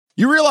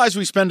You realize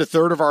we spend a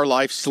third of our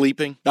life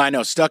sleeping? I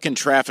know, stuck in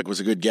traffic was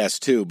a good guess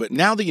too, but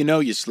now that you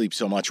know you sleep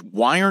so much,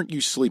 why aren't you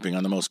sleeping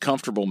on the most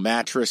comfortable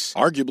mattress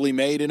arguably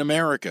made in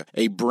America?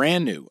 A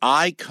brand new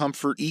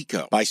iComfort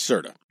Eco by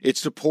Serta. It's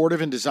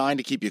supportive and designed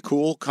to keep you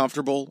cool,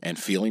 comfortable, and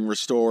feeling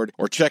restored.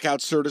 Or check out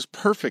Serta's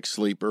Perfect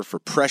Sleeper for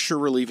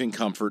pressure-relieving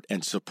comfort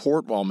and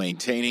support while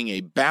maintaining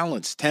a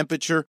balanced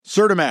temperature.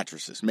 Serta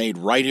mattresses, made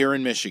right here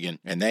in Michigan,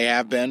 and they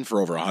have been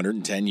for over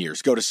 110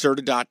 years. Go to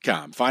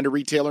Serta.com. Find a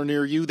retailer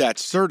near you.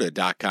 That's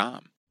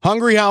Serta.com.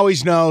 Hungry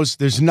Howie's knows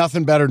there's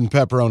nothing better than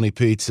pepperoni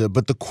pizza,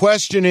 but the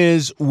question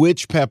is,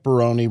 which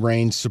pepperoni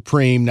reigns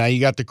supreme? Now,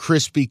 you got the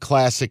crispy,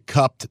 classic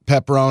cupped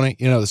pepperoni,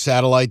 the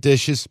satellite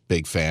dishes.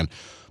 Big fan.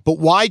 But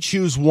why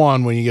choose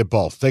one when you get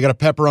both? They got a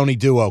pepperoni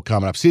duo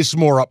coming up. See, this is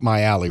more up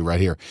my alley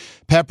right here.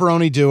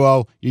 Pepperoni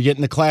duo, you're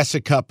getting the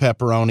classic cup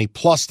pepperoni,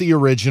 plus the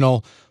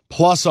original,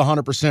 plus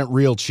 100%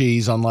 real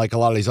cheese, unlike a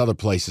lot of these other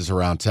places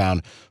around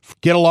town.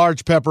 Get a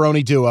large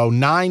pepperoni duo,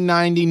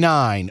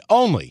 $9.99,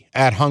 only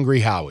at Hungry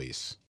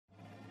Howie's.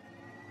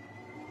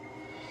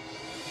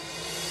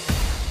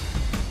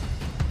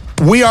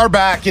 We are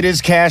back. It is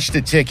Cash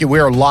the Ticket. We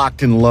are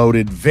locked and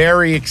loaded.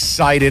 Very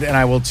excited, and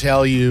I will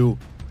tell you,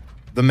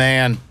 the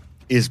man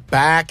is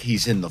back.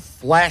 He's in the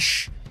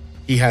flesh.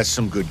 He has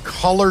some good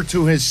color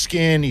to his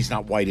skin. He's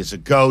not white as a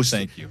ghost.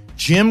 Thank you.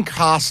 Jim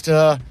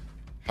Costa,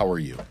 how are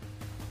you?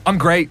 I'm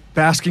great.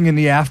 Basking in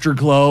the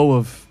afterglow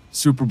of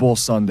Super Bowl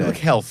Sunday. You look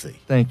healthy.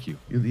 Thank you.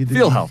 You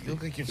feel healthy. You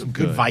look like you have some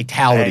good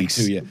vitality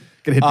to you.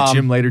 Gonna hit the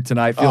gym later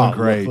tonight. Feeling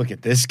great. Look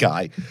at this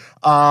guy.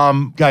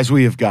 Guys,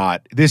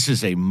 this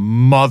is a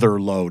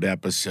mother load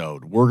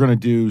episode. We're going to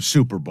do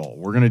Super Bowl.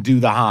 We're going to do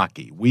the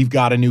hockey. We've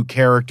got a new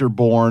character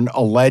born,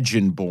 a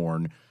legend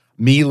born,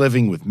 me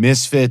living with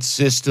misfits,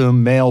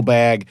 system,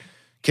 mailbag,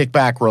 kick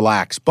back,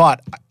 relax.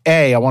 But,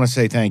 I want to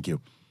say thank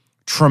you.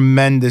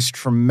 Tremendous,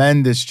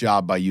 tremendous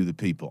job by you, the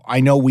people. I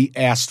know we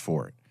asked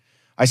for it.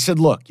 I said,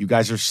 look, you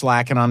guys are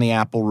slacking on the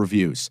Apple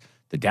reviews.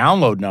 The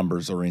download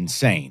numbers are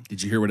insane.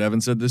 Did you hear what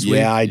Evan said this week?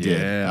 Yeah, I did.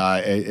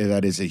 Yeah.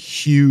 That is a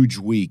huge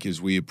week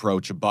as we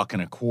approach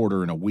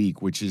 $1.25 in a week,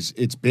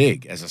 it's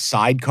big. As a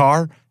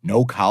sidecar,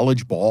 no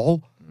college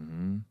ball.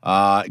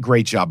 Mm-hmm.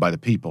 Great job by the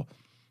people.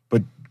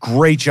 But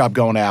great job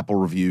going to Apple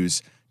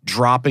reviews,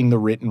 dropping the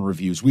written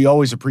reviews. We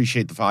always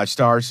appreciate the 5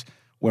 stars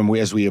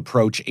as we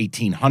approach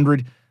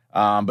 1,800.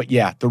 But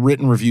yeah, the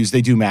written reviews,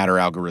 they do matter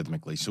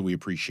algorithmically, so we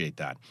appreciate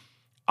that.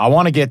 I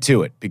want to get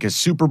to it because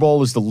Super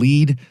Bowl is the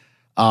lead.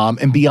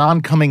 And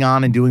beyond coming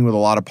on and doing what a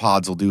lot of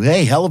pods will do,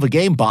 hey, hell of a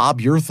game, Bob,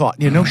 your thought.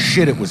 No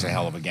shit, it was a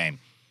hell of a game.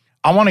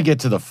 I want to get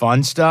to the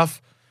fun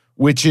stuff,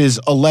 which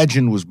is a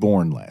legend was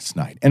born last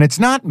night. And it's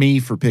not me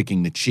for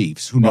picking the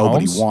Chiefs, who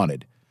nobody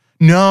wanted.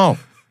 No.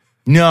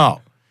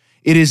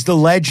 It is the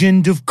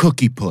legend of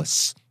Cookie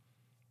Puss.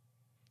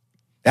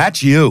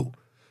 That's you.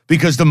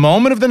 Because the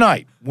moment of the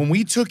night, when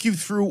we took you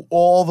through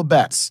all the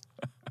bets,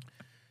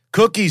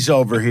 Cookie's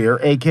over here,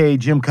 a.k.a.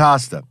 Jim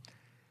Costa,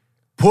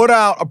 put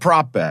out a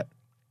prop bet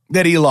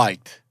that he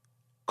liked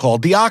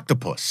called the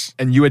Octopus.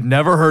 And you had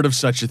never heard of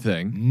such a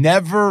thing.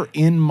 Never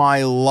in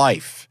my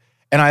life.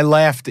 And I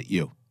laughed at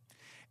you.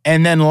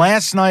 And then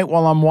last night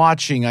while I'm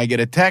watching, I get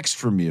a text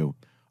from you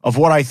of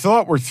what I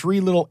thought were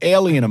 3 little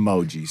alien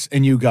emojis.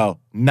 And you go,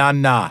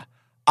 nah,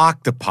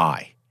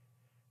 octopi.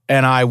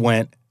 And I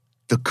went,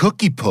 the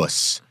Cookie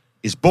Puss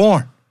is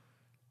born.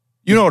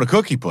 You know what a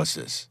Cookie Puss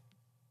is?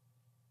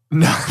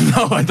 No,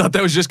 I thought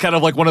that was just kind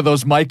of like one of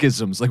those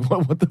Mike-isms. Like,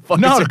 what the fuck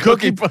is a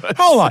cookie puss?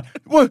 Hold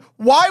on.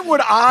 Why would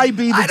I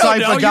be the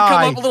type of guy? You come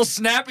up with little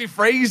snappy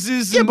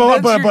phrases. Yeah,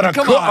 but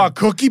a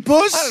cookie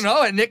puss? I don't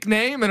know, a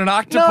nickname and an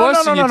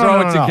octopus, and you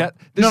throw it together.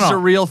 This is a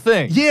real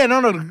thing. Yeah,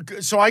 no.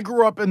 So I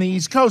grew up in the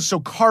East Coast, so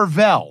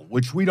Carvel,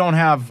 which we don't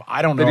have,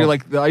 I don't know. They do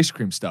like the ice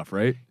cream stuff,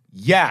 right?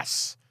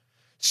 Yes.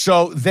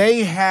 So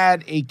they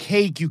had a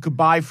cake you could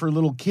buy for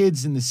little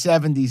kids in the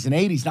 70s and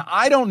 80s. Now,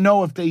 I don't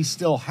know if they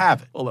still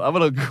have it. Hold on, I'm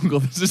going to Google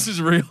this. This is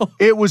real.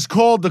 It was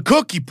called the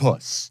Cookie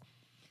Puss.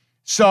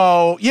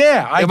 So,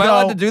 yeah. Am I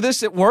allowed to do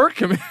this at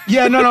work?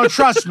 Yeah, no,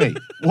 trust me.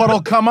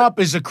 What'll come up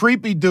is a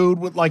creepy dude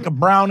with like a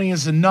brownie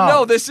as a nose.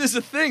 No, this is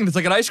a thing. It's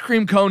like an ice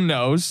cream cone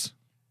nose.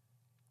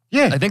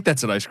 Yeah. I think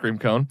that's an ice cream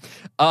cone.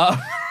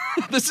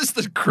 This is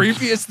the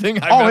creepiest thing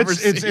I've ever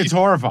seen. It's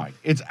horrifying.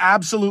 It's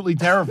absolutely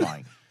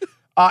terrifying.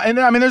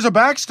 And I mean, there's a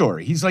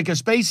backstory. He's like a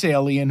space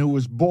alien who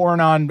was born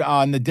on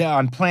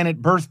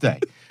planet birthday.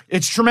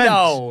 It's tremendous.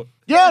 No.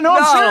 Yeah, no,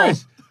 I'm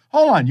serious.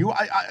 Hold on.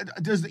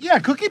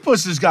 Cookie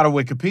Puss has got a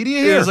Wikipedia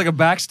here. There's like a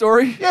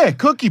backstory? Yeah,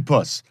 Cookie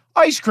Puss.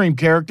 Ice cream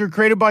character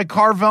created by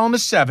Carvel in the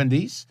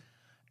 70s.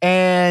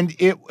 And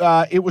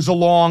it was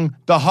along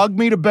the Hug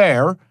Me to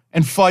Bear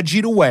and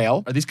Fudgy to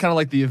Whale. Are these kind of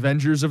like the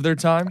Avengers of their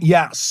time?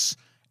 Yes.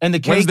 And the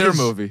cake their is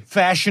movie?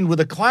 Fashioned with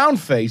a clown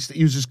face that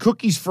uses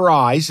cookies for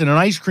eyes and an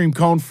ice cream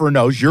cone for a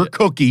nose. Your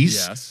cookies.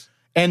 Yes.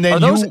 And then Are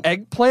those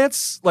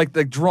eggplants, like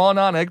the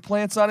drawn-on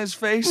eggplants on his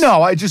face?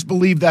 No, I just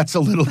believe that's a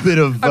little bit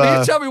of. I mean,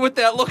 you tell me what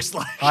that looks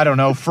like. I don't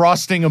know,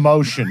 frosting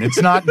emotion.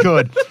 It's not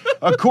good.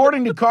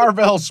 According to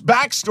Carvel's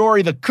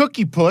backstory, the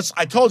Cookie Puss,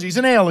 I told you he's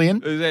an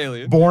alien. He's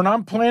alien. Born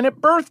on planet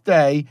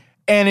Birthday,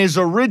 and his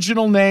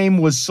original name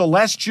was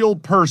Celestial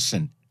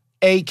Person,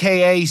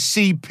 a.k.a.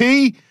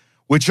 CP,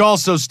 which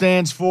also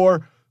stands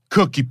for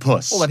Cookie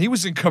Puss. Well, and he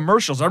was in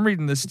commercials. I'm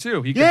reading this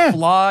too. He could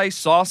fly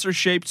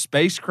saucer-shaped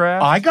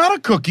spacecraft. I got a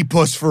Cookie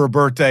Puss for a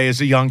birthday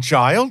as a young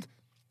child.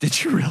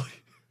 Did you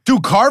really?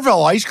 Dude,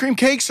 Carvel ice cream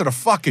cakes are the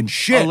fucking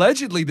shit.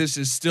 Allegedly, this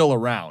is still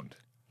around.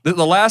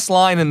 The last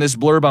line in this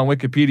blurb on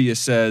Wikipedia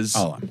says,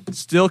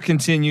 still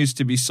continues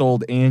to be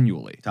sold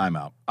annually. Time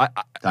out.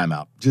 Time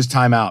out. Just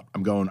time out.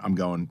 I'm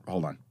going.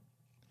 Hold on.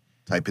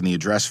 Type in the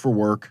address for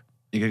work.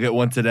 You can get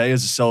one today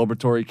as a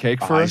celebratory cake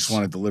for us? I just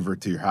want to deliver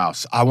it to your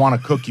house. I want a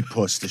Cookie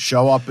Puss to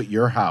show up at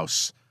your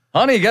house.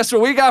 Honey, guess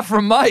what we got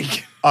from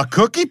Mike? A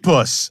Cookie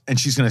Puss. And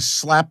she's going to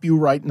slap you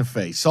right in the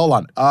face.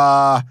 Hold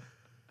on.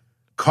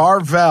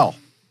 Carvel.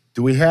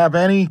 Do we have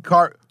any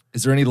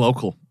Is there any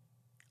local?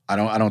 I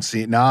don't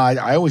see it. No,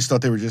 I always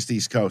thought they were just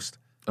East Coast.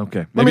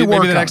 Okay. Maybe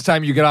the next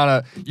time you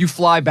get you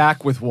fly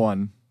back with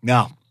one.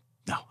 No,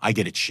 I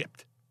get it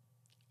shipped.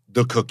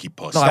 The Cookie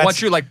Puss. No, I want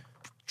you to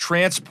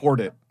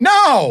transport it.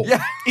 No!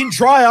 Yeah. In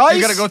dry ice?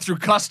 You got to go through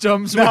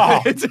customs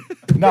with it.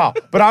 No,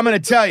 but I'm going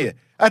to tell you,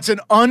 that's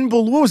an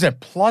unbelievable, what was that,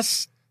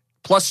 plus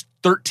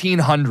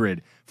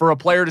 1,300 for a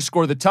player to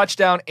score the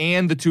touchdown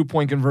and the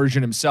 2-point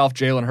conversion himself.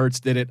 Jalen Hurts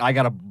did it. I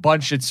got a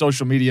bunch of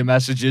social media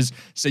messages.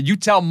 Said, you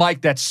tell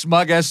Mike that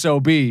smug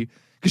SOB,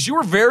 because you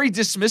were very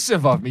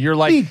dismissive of me. You're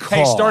like,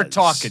 hey, start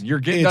talking. You're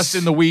getting us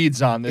in the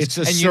weeds on this. It's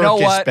a and circus you know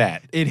what?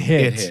 bet. It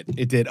hit.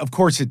 It did. Of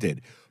course it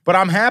did. But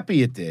I'm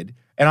happy it did.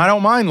 And I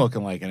don't mind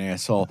looking like an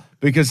asshole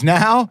because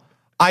now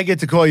I get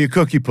to call you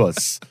Cookie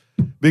Puss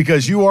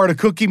because you are the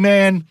Cookie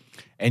Man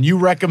and you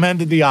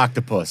recommended the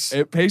octopus.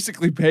 It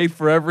basically paid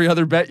for every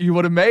other bet you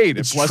would have made.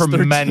 It's plus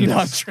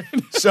tremendous.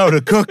 1,300. So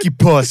the Cookie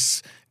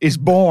Puss is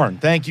born.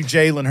 Thank you,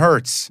 Jalen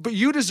Hurts. But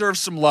you deserve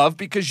some love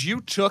because you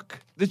took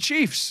the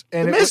Chiefs.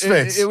 And the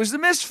Misfits. It was the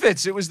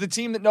Misfits. It was the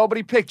team that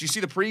nobody picked. You see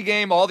the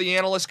pregame, all the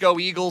analysts go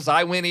Eagles.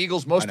 I win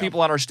Eagles. Most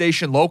people on our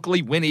station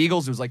locally win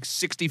Eagles. It was like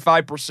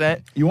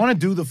 65%. You want to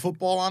do the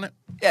football on it?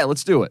 Yeah,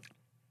 let's do it.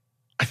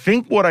 I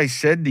think what I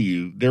said to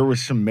you, there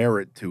was some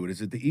merit to it, is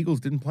that the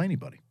Eagles didn't play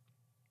anybody.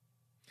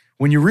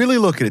 When you really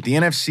look at it, the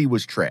NFC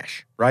was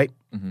trash, right?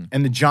 Mm-hmm.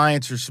 And the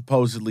Giants are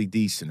supposedly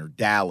decent, or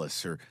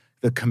Dallas, or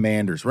the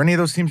Commanders. Were any of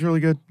those teams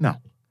really good? No.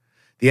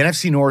 The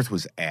NFC North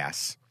was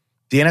ass.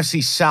 The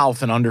NFC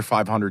South, an under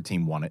 500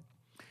 team, won it.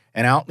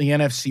 And out in the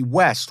NFC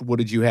West, what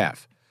did you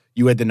have?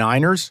 You had the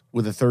Niners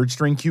with a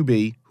third-string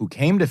QB who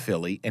came to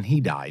Philly, and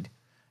he died.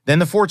 Then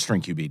the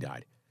fourth-string QB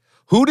died.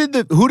 Who did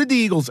the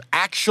Eagles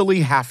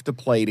actually have to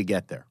play to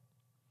get there?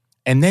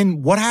 And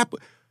then what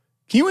happened?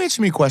 Can you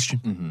answer me a question?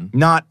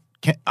 Mm-hmm.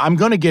 I'm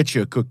going to get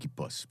you a Cookie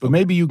Puss, but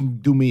maybe you can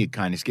do me a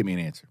kindness, give me an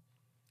answer.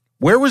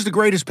 Where was the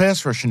greatest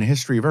pass rush in the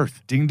history of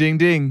Earth? Ding, ding,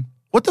 ding.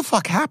 What the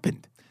fuck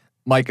happened?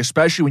 Mike,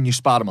 especially when you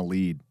spot him a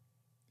lead.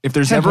 If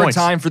there's 10 ever points. a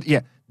time for,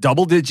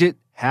 double-digit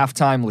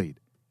halftime lead.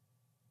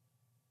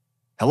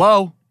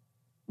 Hello?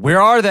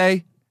 Where are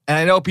they? And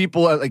I know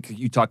people,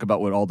 you talk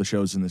about what all the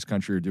shows in this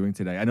country are doing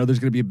today. I know there's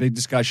going to be a big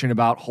discussion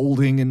about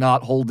holding and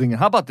not holding. And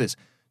how about this?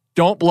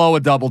 Don't blow a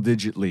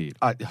double-digit lead.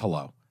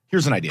 Hello.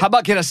 Here's an idea. How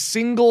about get a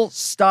single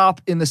stop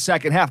in the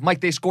second half?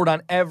 Mike, they scored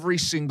on every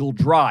single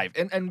drive.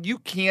 And you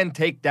can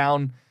take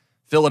down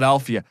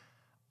Philadelphia.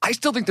 I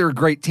still think they're a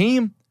great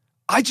team.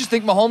 I just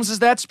think Mahomes is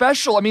that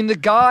special. I mean, the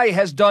guy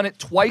has done it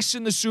twice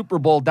in the Super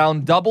Bowl,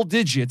 down double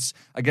digits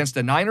against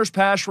the Niners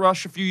pass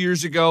rush a few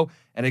years ago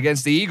and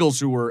against the Eagles,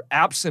 who were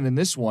absent in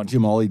this one.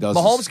 Jim, all he does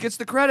Mahomes gets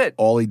the credit.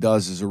 All he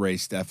does is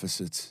erase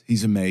deficits.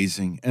 He's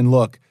amazing. And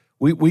look,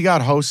 we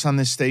got hosts on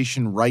this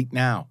station right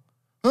now.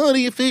 Oh,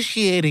 the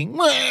officiating.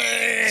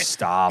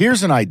 Stop.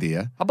 Here's an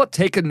idea. How about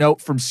take a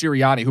note from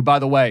Sirianni, who, by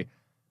the way,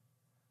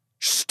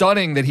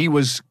 stunning that he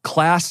was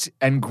class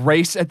and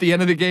grace at the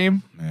end of the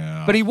game.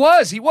 Yeah. But he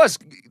was.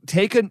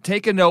 Take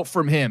a note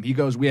from him. He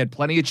goes, we had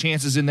plenty of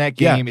chances in that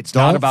game. It's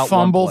not about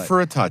fumble one play.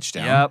 for a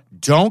touchdown. Yep.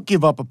 Don't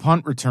give up a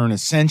punt return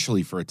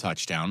essentially for a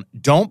touchdown.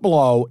 Don't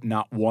blow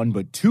not one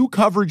but two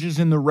coverages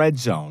in the red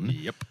zone.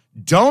 Yep.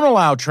 Don't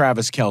allow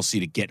Travis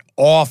Kelce to get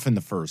off in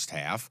the first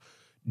half.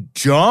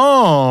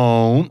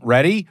 Don't,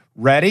 ready,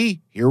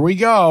 here we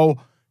go.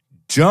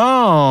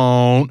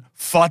 Don't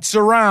futz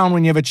around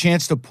when you have a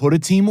chance to put a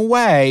team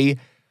away.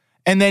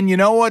 And then you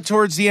know what?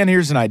 Towards the end,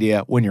 here's an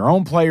idea. When your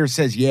own player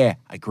says, yeah,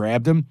 I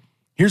grabbed him,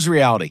 here's the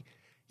reality.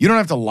 You don't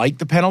have to like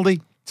the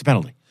penalty. It's a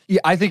penalty. Yeah,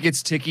 I think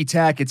it's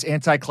ticky-tack. It's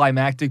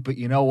anticlimactic, but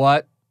you know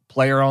what?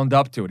 Player owned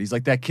up to it. He's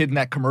like that kid in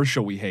that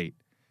commercial we hate.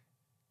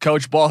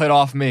 Coach, ball hit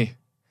off me.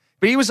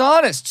 But he was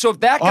honest. So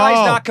if that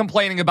guy's not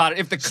complaining about it,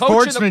 if the coach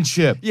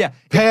sportsmanship,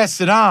 pass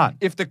it on.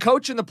 If the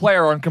coach and the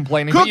player aren't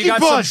complaining, but you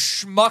got some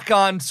schmuck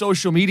on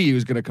social media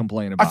who's going to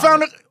complain about it. I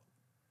found it.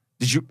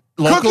 Did you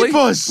locally? Cookie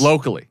Puss.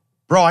 Locally.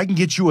 Bro, I can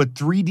get you a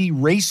 3D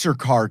racer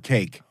car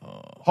cake.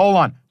 Hold Hold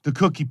on. The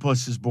Cookie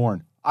Puss is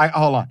born.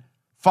 Hold on.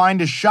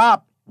 Find a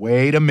shop.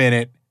 Wait a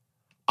minute.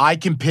 I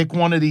can pick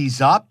one of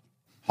these up.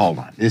 Hold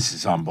on. This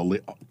is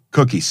unbelievable.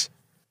 Cookies.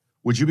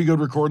 Would you be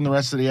good recording the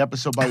rest of the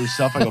episode by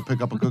yourself? I go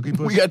pick up a Cookie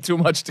Puss. We got too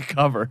much to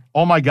cover.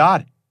 Oh my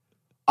God.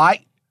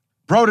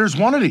 Bro, there's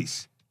one of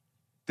these.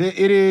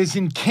 It is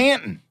in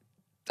Canton.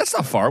 That's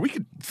not far. We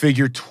could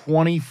Figure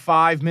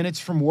 25 minutes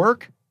from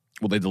work.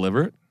 Will they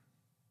deliver it?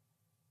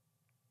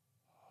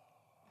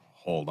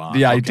 Hold on.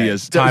 The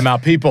ideas. Time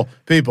out. People.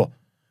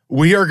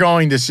 We are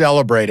going to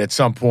celebrate at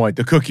some point.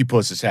 The Cookie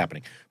Puss is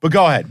happening. But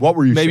go ahead. What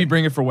were you saying? Maybe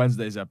bring it for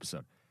Wednesday's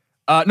episode.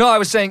 No, I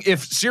was saying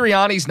if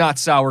Sirianni's not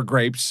sour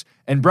grapes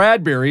and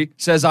Bradbury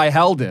says I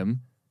held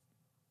him,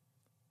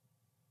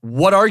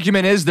 what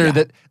argument is there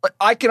that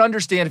I can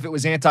understand if it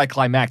was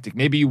anticlimactic?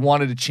 Maybe you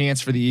wanted a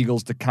chance for the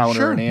Eagles to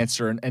counter and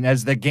answer. And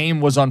as the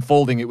game was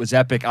unfolding, it was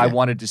epic. I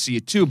wanted to see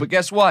it too. But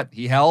guess what?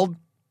 He held.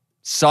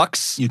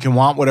 Sucks. You can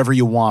want whatever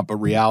you want, but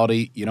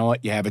reality, you know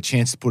what? You have a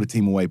chance to put a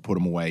team away, put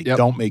them away. Yep.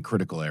 Don't make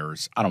critical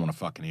errors. I don't want to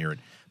fucking hear it.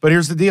 But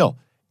here's the deal.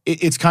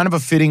 It's kind of a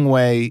fitting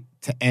way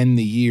to end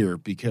the year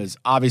because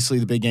obviously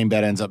the big game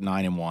bet ends up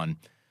 9-1.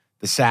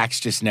 The sacks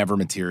just never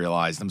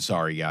materialized. I'm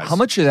sorry, guys. How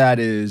much of that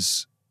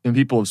is, and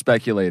people have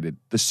speculated,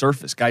 the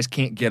surface? Guys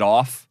can't get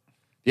off.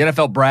 The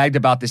NFL bragged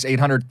about this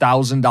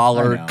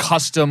 $800,000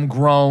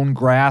 custom-grown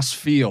grass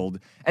field,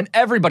 and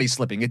everybody's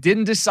slipping. It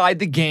didn't decide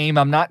the game.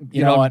 I'm not,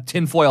 you know,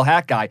 tinfoil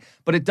hat guy,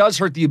 but it does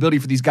hurt the ability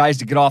for these guys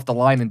to get off the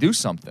line and do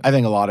something. I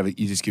think a lot of it,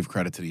 you just give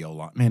credit to the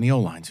O-line. Man, the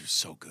O-lines are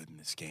so good in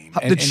this game.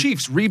 The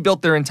Chiefs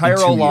rebuilt their entire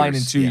O-line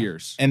in 2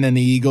 years. And then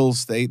the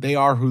Eagles, they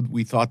are who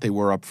we thought they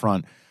were up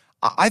front.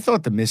 I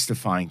thought the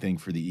mystifying thing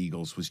for the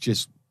Eagles was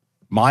just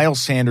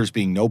Miles Sanders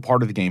being no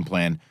part of the game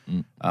plan.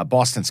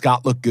 Boston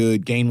Scott looked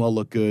good. Gainwell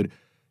looked good.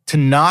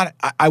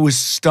 I was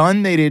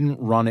stunned they didn't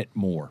run it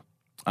more.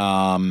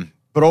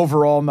 But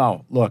overall,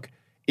 no. Look,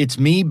 it's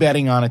me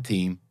betting on a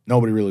team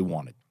nobody really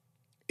wanted.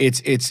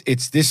 It's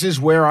this is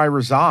where I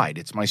reside.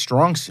 It's my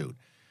strong suit.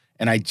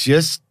 And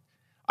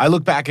I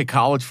look back at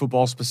college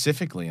football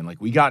specifically, and like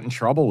we got in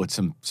trouble with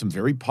some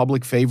very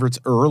public favorites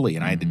early,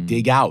 and I had to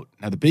dig out.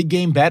 Now, the big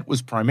game bet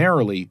was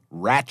primarily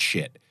rat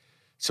shit.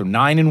 So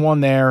 9-1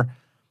 there.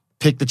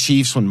 Pick the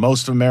Chiefs when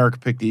most of America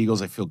picked the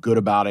Eagles. I feel good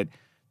about it.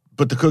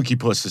 But the Cookie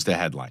Puss is the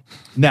headline.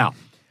 Now,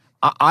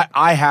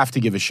 I have to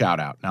give a shout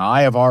out. Now,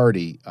 I have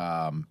already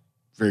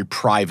very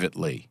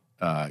privately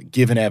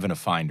given Evan a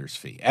finder's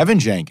fee. Evan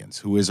Jenkins,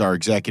 who is our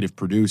executive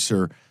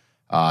producer,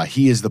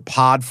 he is the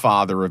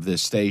podfather of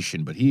this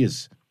station, but he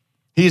is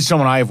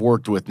someone I have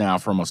worked with now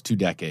for almost 2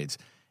 decades.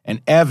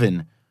 And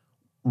Evan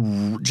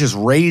just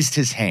raised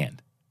his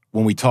hand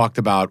when we talked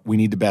about we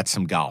need to bet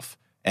some golf.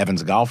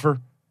 Evan's a golfer.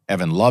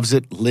 Evan loves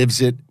it, lives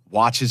it,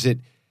 watches it.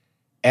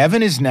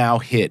 Evan has now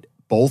hit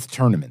both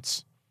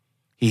tournaments.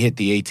 He hit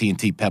the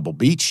AT&T Pebble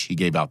Beach. He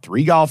gave out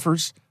 3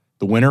 golfers.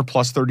 The winner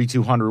plus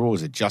 3,200. What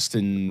was it?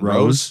 Justin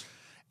Rose.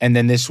 And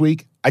then this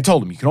week, I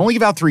told him you can only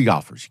give out 3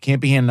 golfers. You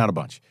can't be handing out a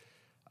bunch.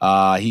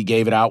 He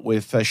gave it out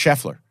with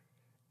Scheffler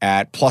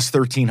at plus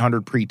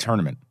 1,300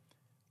 pre-tournament.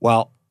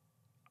 Well,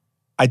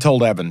 I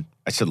told Evan,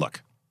 I said,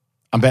 look,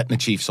 I'm betting the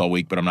Chiefs all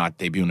week, but I'm not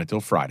debuting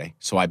until Friday.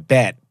 So I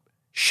bet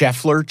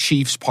Scheffler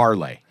Chiefs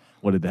parlay.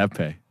 What did that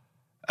pay?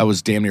 That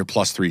was damn near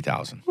plus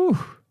 3,000.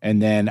 And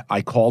then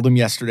I called him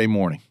yesterday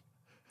morning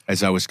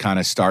as I was kind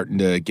of starting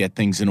to get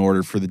things in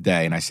order for the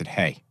day. And I said,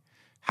 hey,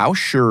 how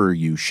sure are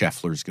you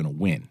Scheffler's going to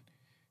win?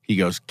 He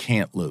goes,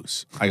 can't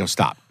lose. I go,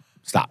 stop.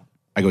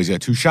 I go, he's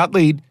got a 2-shot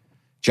lead.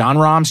 John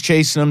Rahm's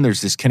chasing him.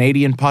 There's this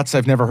Canadian putz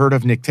I've never heard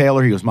of, Nick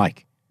Taylor. He goes,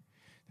 Mike,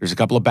 there's a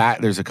couple of par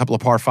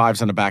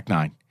 5s on the back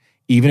 9.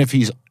 Even if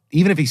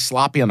he's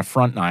sloppy on the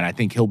front 9, I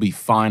think he'll be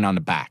fine on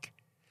the back.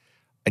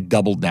 I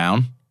doubled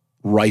down,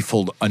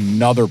 rifled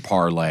another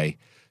parlay.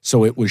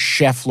 So it was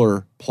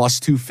Scheffler plus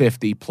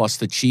 250 plus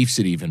the Chiefs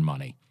at even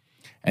money.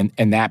 And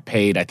that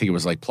paid, I think it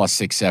was like plus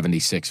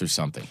 676 or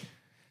something.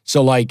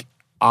 So like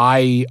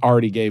I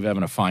already gave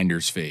Evan a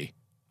finder's fee.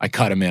 I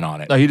cut him in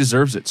on it. No, he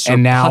deserves it. Sir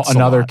and now Putz-a-lot.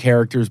 another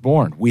character is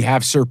born. We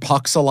have Sir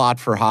Pucks-a-lot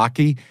for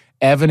hockey.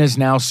 Evan is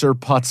now Sir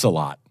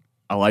Putz-a-lot.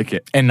 I like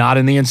it. And not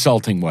in the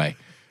insulting way.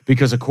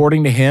 Because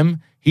according to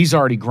him, he's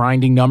already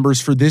grinding numbers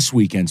for this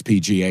weekend's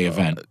PGA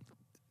event.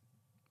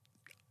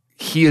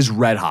 He is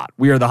red hot.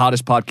 We are the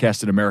hottest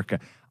podcast in America.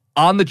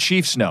 On the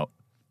Chiefs note,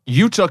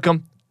 you took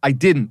them. I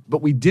didn't,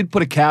 but we did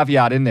put a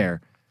caveat in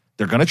there.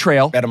 They're going to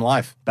trail. Bet them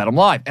live.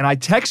 And I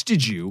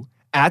texted you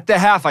at the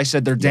half. I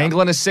said, they're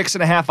dangling a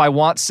 6.5. I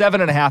want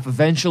 7.5.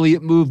 Eventually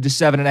it moved to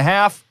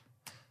 7.5.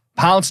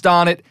 Pounced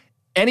on it.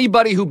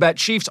 Anybody who bet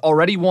Chiefs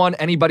already won.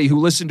 Anybody who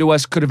listened to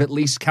us could have at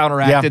least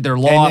counteracted their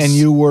loss. And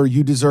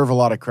you deserve a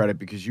lot of credit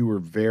because you were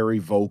very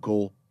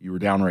vocal. You were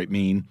downright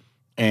mean.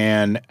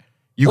 And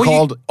you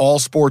called all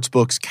sports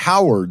books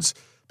cowards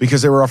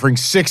because they were offering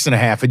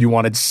 6.5 and you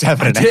wanted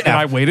 7.5. I did, and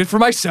I waited for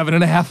my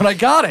 7.5 and I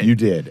got it. You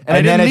did. And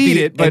I didn't need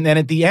it. But and then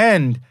at the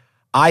end,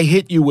 I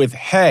hit you with,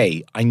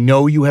 hey, I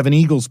know you have an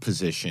Eagles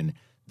position.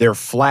 They're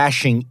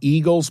flashing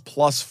Eagles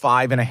plus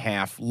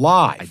 5.5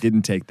 live. I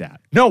didn't take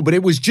that. No, but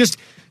it was just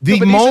The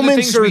but these are the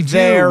moments things are we do,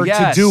 there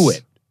yes. to do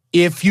it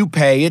if you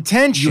pay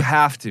attention. You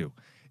have to.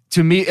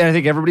 To me, and I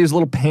think everybody was a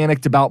little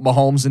panicked about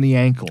Mahomes and the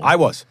ankle. I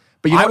was.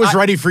 But you know I what? was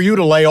ready for you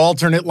to lay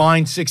alternate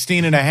line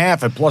 16 and a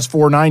half at plus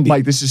 490.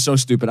 Mike, this is so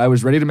stupid. I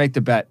was ready to make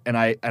the bet, and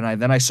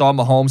then I saw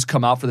Mahomes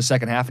come out for the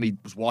second half, and he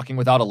was walking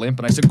without a limp,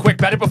 and I said, quick,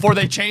 bet it before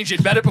they change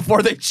it. Bet it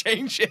before they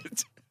change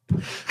it.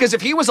 Because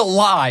if he was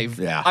alive,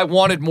 I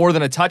wanted more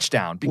than a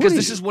touchdown, because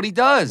this is what he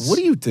does. What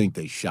do you think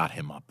they shot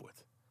him up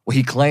with? Well,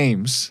 he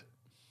claims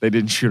they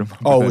didn't shoot him up.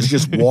 Oh, it was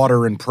just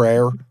water and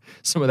prayer?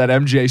 Some of that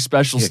MJ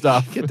special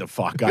stuff. Get the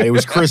fuck out. It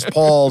was Chris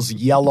Paul's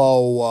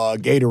yellow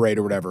Gatorade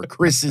or whatever.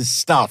 Chris's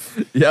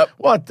stuff. Yep.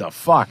 What the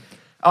fuck?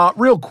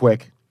 Real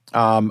quick,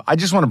 I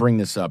just want to bring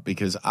this up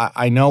because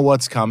I know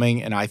what's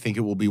coming, and I think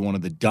it will be one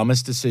of the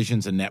dumbest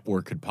decisions a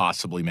network could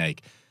possibly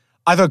make.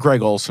 I thought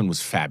Greg Olsen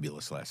was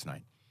fabulous last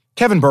night.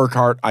 Kevin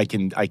Burkhardt, I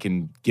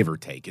can give or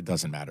take. It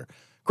doesn't matter.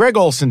 Greg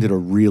Olsen did a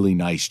really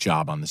nice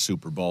job on the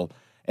Super Bowl,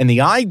 and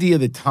the idea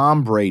that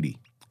Tom Brady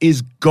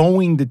is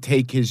going to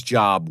take his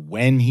job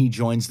when he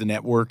joins the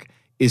network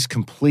is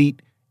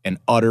complete and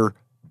utter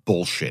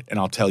bullshit, and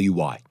I'll tell you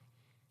why.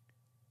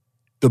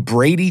 The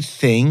Brady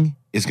thing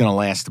is going to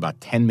last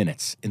about 10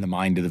 minutes in the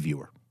mind of the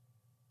viewer.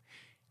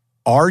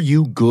 Are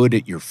you good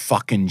at your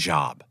fucking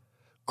job?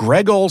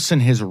 Greg Olsen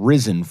has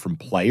risen from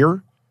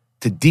player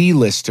to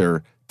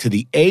D-lister to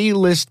the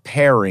A-list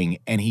pairing,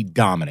 and he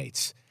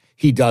dominates.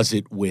 He does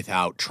it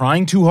without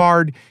trying too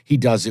hard. He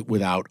does it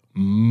without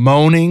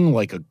moaning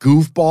like a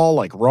goofball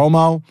like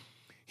Romo.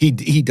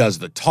 He does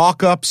the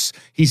talk-ups.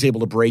 He's able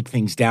to break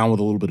things down with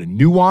a little bit of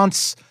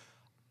nuance.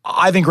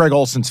 I think Greg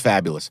Olsen's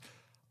fabulous.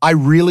 I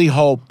really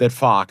hope that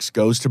Fox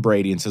goes to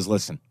Brady and says,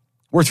 listen,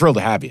 we're thrilled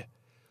to have you.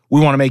 We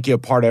want to make you a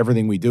part of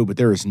everything we do, but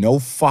there is no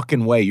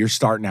fucking way you're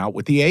starting out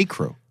with the A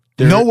crew.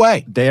 No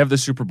way. They have the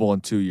Super Bowl in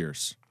 2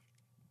 years.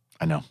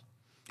 I know.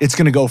 It's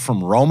going to go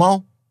from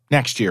Romo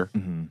next year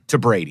to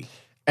Brady.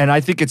 And I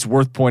think it's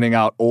worth pointing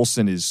out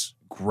Olsen is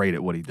great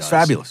at what he does. It's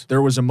fabulous.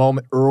 There was a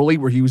moment early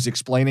where he was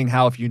explaining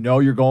how if you know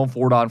you're going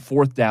for it on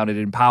fourth down, it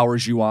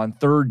empowers you on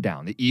third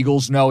down. The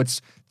Eagles know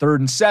it's 3rd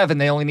and 7.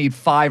 They only need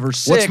 5 or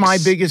 6. What's my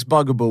biggest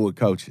bugaboo with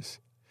coaches?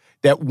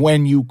 That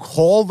when you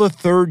call the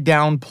third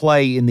down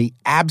play in the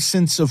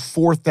absence of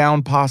fourth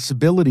down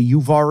possibility,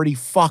 you've already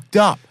fucked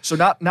up. So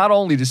not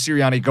only does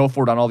Sirianni go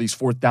for it on all these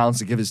fourth downs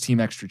to give his team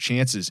extra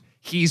chances,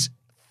 he's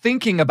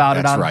thinking about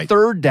it on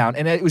third down.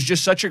 And it was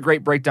just such a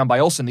great breakdown by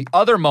Olsen. The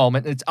other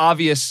moment, and it's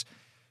obvious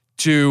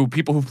to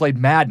people who've played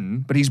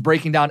Madden, but he's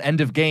breaking down end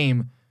of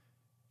game.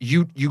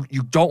 You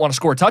don't want to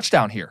score a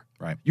touchdown here.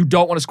 Right. You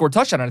don't want to score a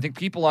touchdown. And I think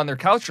people on their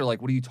couch are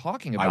like, what are you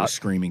talking about? I was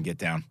screaming, get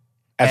down.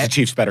 As the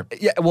Chiefs better.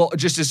 Yeah, well,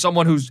 just as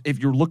someone who's, if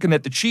you're looking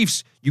at the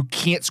Chiefs, you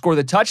can't score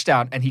the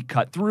touchdown. And he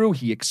cut through.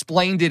 He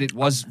explained it. It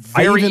was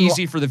very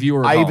easy for the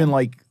viewer at home. even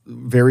like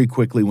very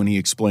quickly when he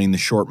explained the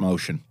short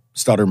motion,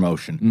 stutter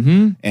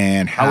motion,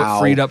 and how it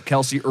freed up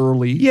Kelsey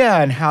early.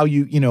 Yeah, and how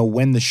you know,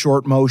 when the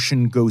short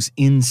motion goes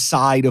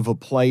inside of a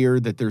player,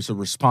 that there's a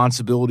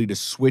responsibility to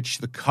switch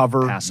the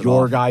cover.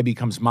 Your guy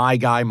becomes my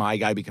guy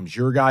becomes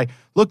your guy.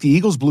 Look, the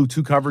Eagles blew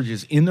 2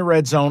 coverages in the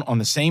red zone on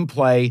the same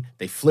play.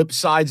 They flipped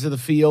sides of the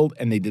field,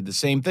 and they did the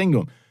same thing to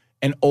him.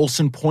 And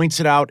Olsen points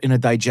it out in a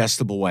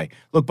digestible way.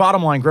 Look,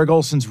 bottom line, Greg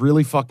Olsen's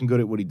really fucking good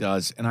at what he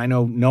does, and I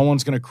know no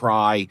one's going to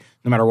cry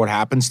no matter what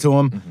happens to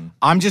him.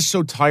 I'm just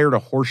so tired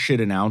of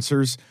horseshit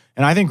announcers,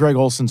 and I think Greg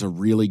Olsen's a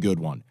really good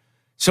one.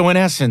 So in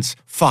essence,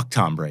 fuck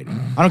Tom Brady.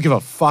 I don't give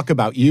a fuck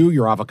about you,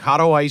 your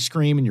avocado ice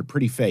cream, and your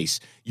pretty face.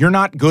 You're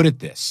not good at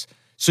this.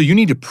 So you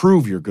need to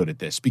prove you're good at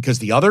this, because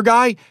the other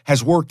guy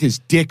has worked his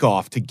dick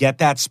off to get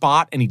that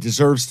spot, and he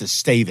deserves to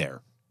stay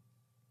there.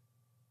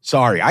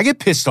 Sorry, I get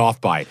pissed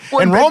off by it.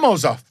 Well, and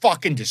Romo's a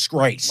fucking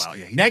disgrace. Well,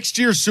 yeah, next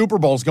year's Super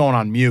Bowl's going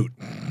on mute.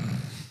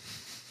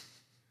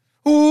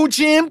 Ooh,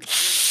 Jim.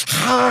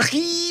 Fuck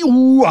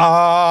you.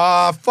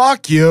 How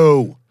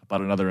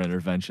about another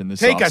intervention this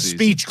Take offseason? a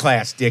speech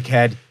class,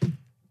 dickhead.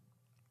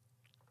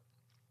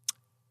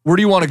 Where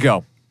do you want to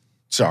go?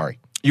 Sorry.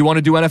 You want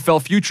to do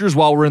NFL futures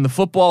while we're in the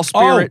football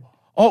spirit?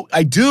 Oh,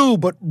 I do,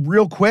 but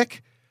real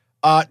quick,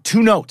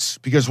 2 notes,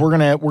 because we're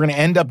gonna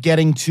end up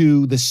getting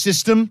to the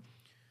system.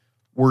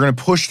 We're going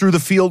to push through the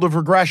field of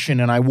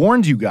regression, and I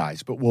warned you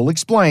guys, but we'll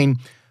explain.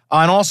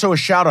 And also a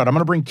shout-out. I'm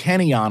going to bring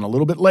Kenny on a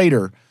little bit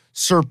later.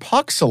 Sir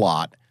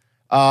Puxalot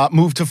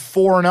moved to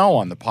 4-0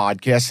 on the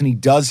podcast, and he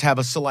does have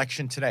a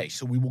selection today,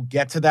 so we will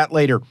get to that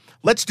later.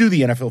 Let's do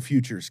the NFL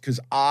futures,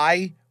 because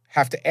I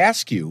have to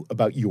ask you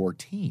about your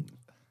team.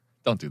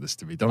 Don't do this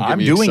to me. Don't get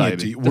me excited. I'm doing it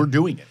to you. We're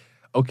doing it.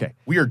 Okay.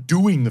 We are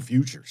doing the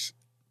futures.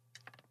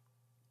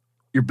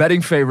 Your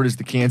betting favorite is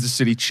the Kansas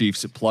City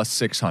Chiefs at plus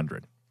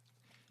 600.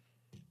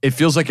 It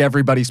feels like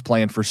everybody's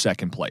playing for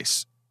second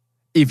place.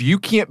 If you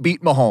can't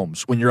beat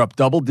Mahomes when you're up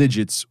double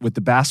digits with the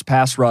best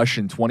pass rush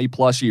in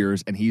 20-plus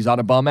years and he's on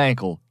a bum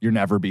ankle, you're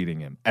never beating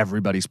him.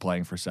 Everybody's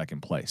playing for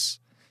second place.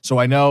 So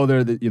I know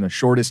they're the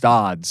shortest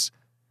odds.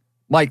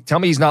 Mike, tell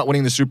me he's not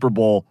winning the Super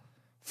Bowl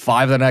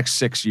 5 of the next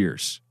 6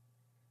 years.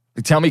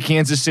 Tell me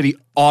Kansas City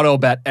auto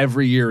bet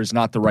every year is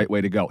not the right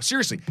way to go.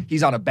 Seriously,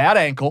 he's on a bad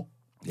ankle.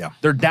 Yeah.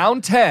 They're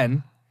down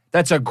 10.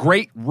 That's a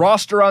great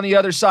roster on the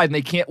other side, and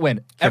they can't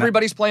win.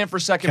 Everybody's playing for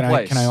second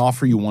place. Can I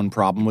offer you one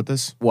problem with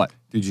this? What?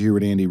 Did you hear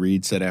what Andy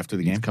Reid said after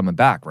the game? He's coming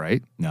back,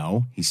 right?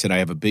 No. He said, I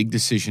have a big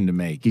decision to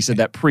make. He said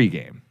that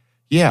pregame.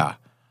 Yeah.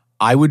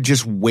 I would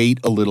just wait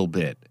a little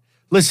bit.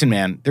 Listen,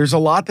 man, there's a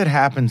lot that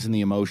happens in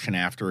the emotion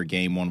after a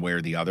game one way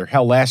or the other.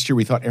 Hell, last year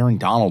we thought Aaron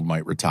Donald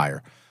might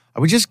retire. I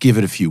would just give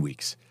it a few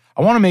weeks.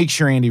 I want to make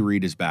sure Andy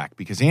Reid is back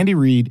because Andy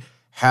Reid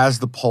has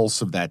the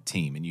pulse of that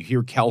team. And you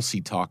hear Kelsey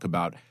talk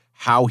about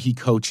how he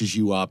coaches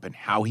you up and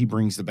how he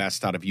brings the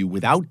best out of you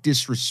without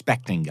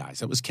disrespecting guys.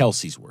 That was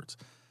Kelsey's words.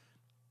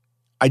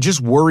 I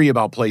just worry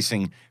about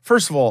placing,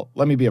 first of all,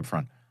 let me be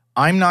upfront.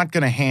 I'm not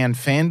going to hand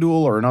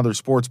FanDuel or another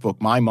sports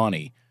book my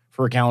money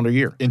for a calendar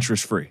year.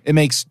 Interest-free. It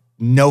makes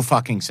no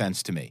fucking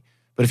sense to me.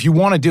 But if you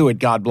want to do it,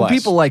 God bless. Well,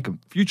 people like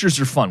them. Futures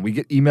are fun. We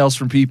get emails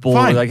from people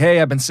Fine. like,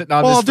 hey, I've been sitting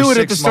on well, this I'll for do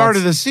it 6 at the start months.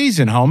 of the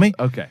season, homie.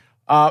 Okay.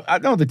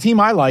 No, the team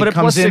I like But at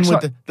comes in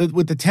plus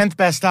with the 10th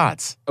best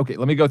odds. Okay,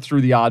 let me go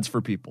through the odds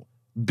for people.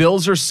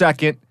 Bills are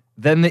second,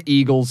 then the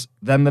Eagles,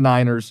 then the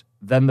Niners,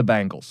 then the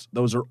Bengals.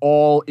 Those are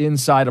all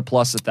inside of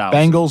plus 1,000.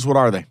 Bengals, what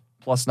are they?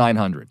 Plus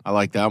 900. I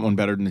like that one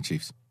better than the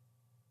Chiefs.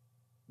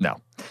 No.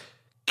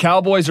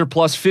 Cowboys are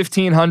plus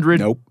 1,500.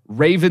 Nope.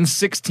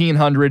 Ravens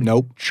 1,600.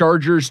 Nope.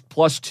 Chargers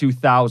plus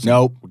 2,000.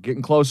 Nope. We're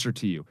getting closer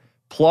to you.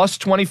 Plus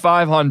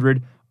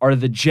 2,500 are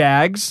the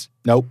Jags.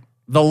 Nope.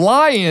 The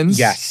Lions.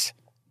 Yes.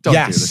 Don't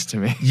yes. do this to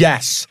me.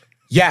 Yes.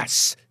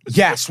 Yes.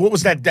 Yes. What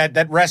was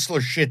that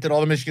wrestler shit that all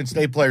the Michigan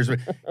State players were?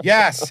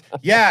 Yes.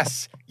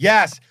 Yes.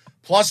 Yes.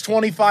 Plus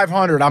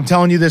 2,500. I'm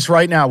telling you this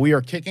right now. We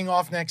are kicking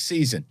off next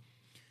season.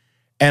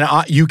 And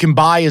you can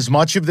buy as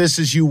much of this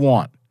as you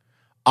want.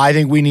 I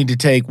think we need to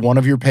take one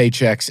of your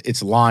paychecks.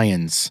 It's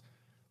Lions.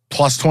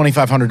 Plus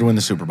 2,500 to win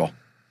the Super Bowl.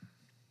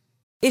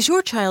 Is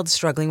your child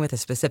struggling with a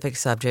specific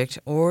subject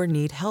or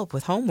need help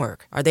with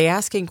homework? Are they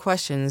asking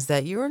questions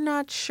that you're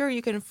not sure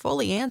you can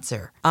fully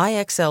answer?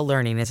 IXL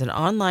Learning is an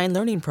online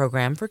learning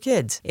program for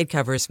kids. It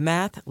covers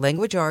math,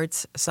 language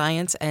arts,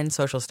 science, and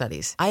social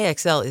studies.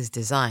 IXL is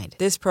designed.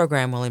 This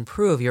program will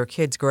improve your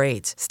kids'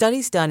 grades.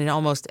 Studies done in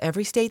almost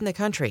every state in the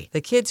country.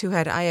 The kids who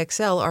had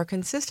IXL are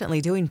consistently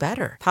doing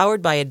better.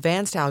 Powered by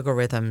advanced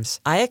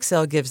algorithms,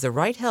 IXL gives the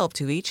right help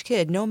to each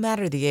kid no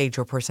matter the age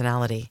or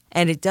personality.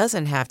 And it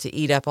doesn't have to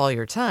eat up all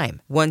your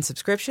time. One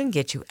subscription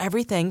gets you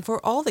everything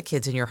for all the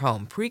kids in your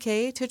home,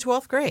 pre-K to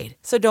 12th grade.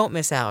 So don't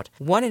miss out.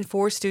 1 in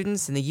 4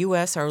 students in the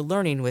U.S. are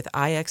learning with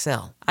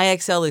IXL.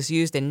 IXL is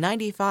used in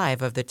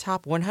 95 of the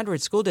top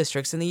 100 school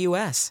districts in the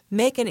U.S.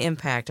 Make an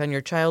impact on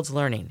your child's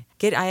learning.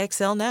 Get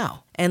IXL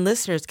now. And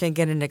listeners can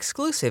get an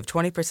exclusive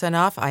 20%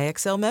 off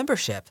IXL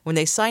membership when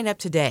they sign up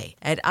today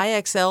at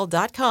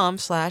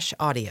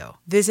IXL.com/audio.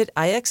 Visit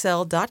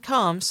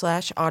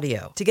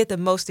IXL.com/audio to get the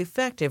most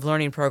effective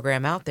learning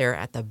program out there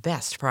at the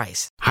best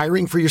price.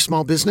 Hiring for your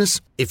small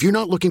business? If you're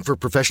not looking for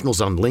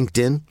professionals on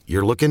LinkedIn,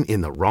 you're looking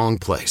in the wrong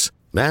place.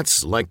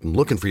 That's like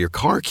looking for your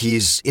car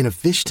keys in a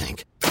fish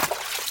tank.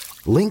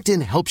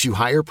 LinkedIn helps you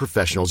hire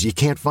professionals you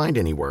can't find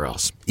anywhere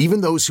else,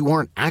 even those who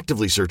aren't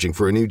actively searching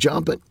for a new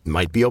job but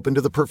might be open to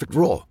the perfect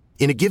role.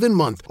 In a given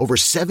month, over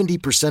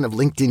 70% of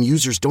LinkedIn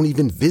users don't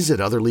even visit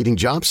other leading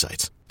job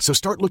sites. So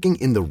start looking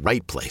in the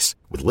right place.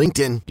 With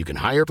LinkedIn, you can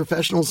hire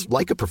professionals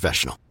like a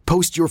professional.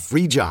 Post your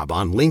free job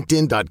on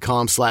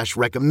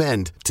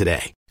linkedin.com/recommend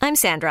today. I'm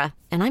Sandra,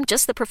 and I'm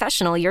just the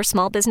professional your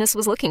small business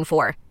was looking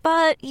for.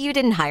 But you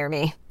didn't hire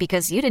me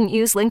because you didn't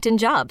use LinkedIn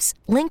Jobs.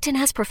 LinkedIn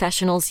has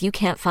professionals you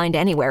can't find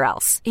anywhere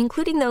else,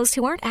 including those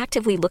who aren't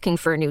actively looking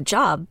for a new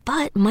job,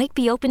 but might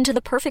be open to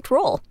the perfect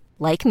role,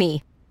 like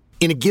me.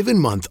 In a given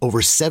month,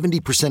 over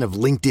 70% of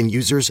LinkedIn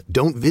users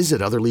don't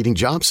visit other leading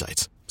job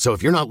sites. So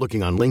if you're not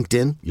looking on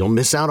LinkedIn, you'll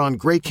miss out on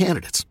great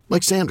candidates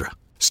like Sandra.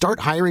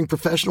 Start hiring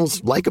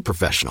professionals like a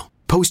professional.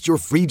 Post your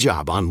free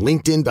job on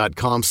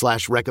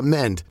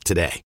linkedin.com/recommend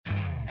today.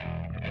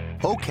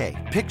 Okay,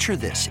 picture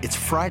this. It's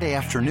Friday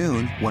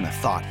afternoon when a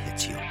thought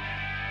hits you.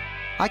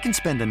 I can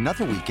spend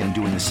another weekend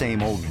doing the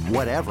same old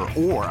whatever,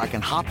 or I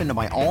can hop into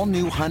my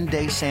all-new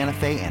Hyundai Santa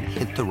Fe and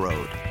hit the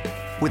road.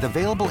 With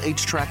available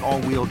H-Track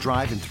all-wheel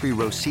drive and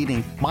 3-row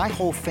seating, my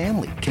whole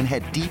family can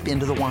head deep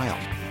into the wild.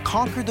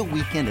 Conquer the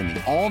weekend in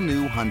the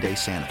all-new Hyundai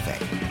Santa Fe.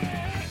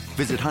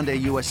 Visit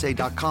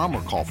HyundaiUSA.com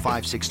or call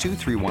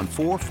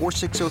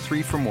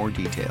 562-314-4603 for more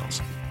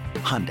details.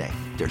 Hyundai,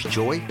 there's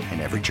joy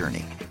in every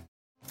journey.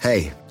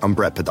 Hey, I'm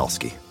Brett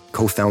Podolsky,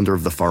 co-founder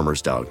of The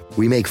Farmer's Dog.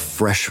 We make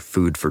fresh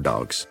food for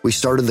dogs. We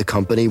started the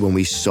company when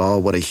we saw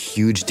what a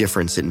huge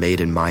difference it made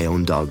in my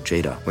own dog,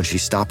 Jada, when she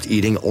stopped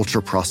eating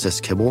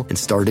ultra-processed kibble and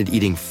started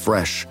eating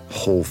fresh,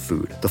 whole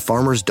food. The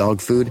Farmer's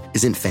Dog food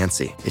isn't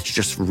fancy. It's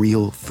just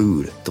real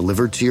food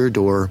delivered to your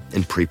door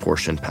in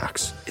pre-portioned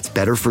packs. It's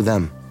better for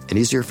them and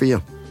easier for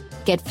you.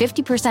 Get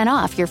 50%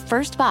 off your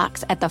first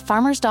box at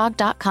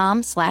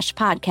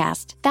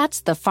thefarmersdog.com/podcast.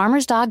 That's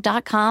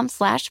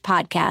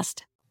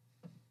thefarmersdog.com/podcast.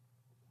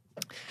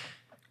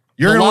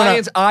 You're the gonna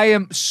Lions, I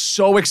am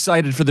so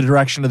excited for the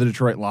direction of the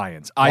Detroit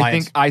Lions.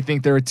 I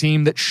think they're a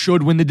team that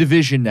should win the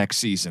division next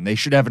season. They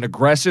should have an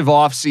aggressive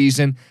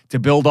offseason to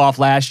build off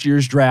last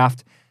year's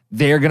draft.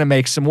 They're going to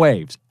make some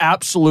waves.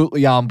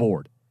 Absolutely on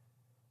board.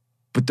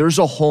 But there's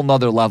a whole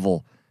nother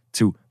level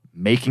to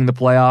making the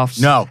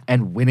playoffs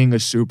and winning a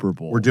Super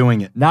Bowl. We're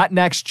doing it. Not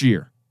next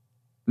year.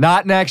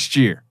 Not next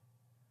year.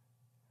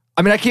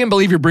 I mean, I can't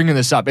believe you're bringing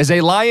this up. As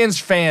a Lions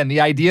fan, the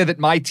idea that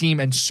my team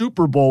and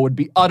Super Bowl would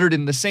be uttered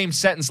in the same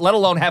sentence, let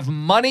alone have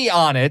money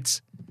on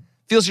it,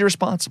 feels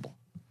irresponsible.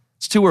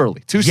 It's too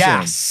early. Too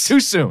soon. Too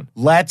soon.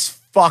 Let's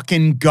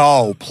fucking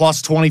go.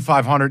 Plus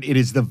 2,500. It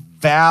is the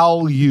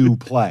value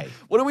play.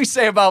 What do we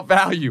say about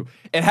value?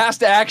 It has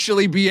to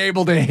actually be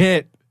able to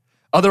hit.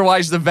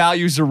 Otherwise, the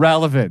value's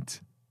irrelevant.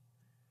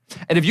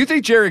 And if you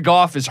think Jared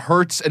Goff is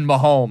Hurts and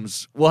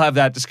Mahomes, we'll have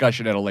that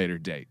discussion at a later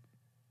date.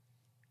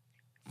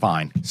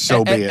 Fine.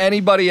 So be it.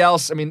 Anybody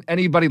else, I mean,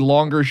 anybody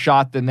longer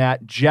shot than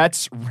that?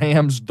 Jets,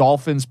 Rams,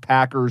 Dolphins,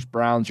 Packers,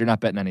 Browns. You're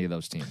not betting any of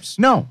those teams.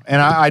 No, and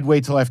I'd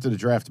wait till after the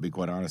draft, to be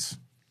quite honest.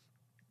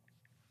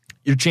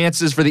 Your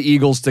chances for the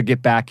Eagles to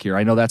get back here.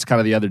 I know that's kind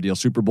of the other deal.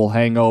 Super Bowl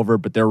hangover,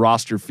 but their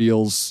roster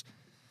feels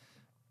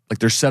like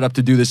they're set up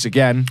to do this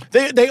again.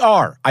 They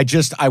are.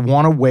 I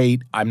want to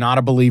wait. I'm not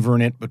a believer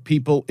in it, but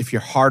people, if you're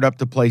hard up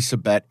to place a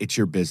bet, it's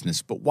your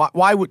business. But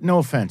why would, no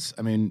offense,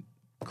 I mean,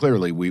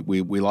 clearly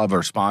we love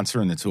our sponsor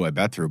and that's who I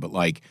bet through, but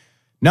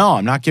no,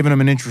 I'm not giving them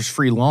an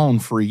interest-free loan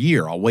for a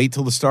year. I'll wait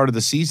till the start of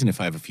the season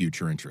if I have a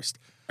future interest.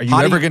 Are you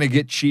ever going to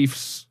get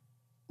Chiefs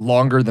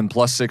longer than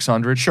plus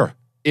 600? Sure.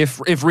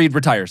 If Reed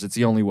retires, it's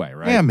the only way,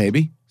 right? Yeah,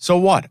 maybe. So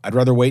what? I'd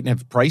rather wait and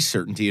have price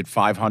certainty at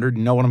 500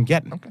 and know what I'm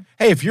getting. Okay.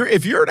 Hey, if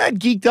you're that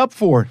geeked up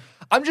for it,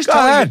 I'm just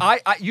telling you,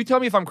 you tell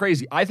me if I'm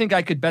crazy. I think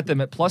I could bet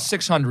them at plus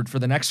 600 for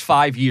the next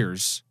 5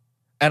 years,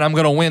 and I'm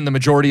going to win the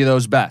majority of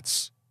those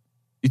bets.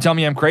 You tell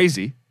me I'm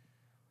crazy.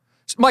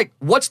 Mike,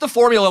 what's the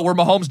formula where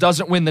Mahomes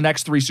doesn't win the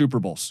next 3 Super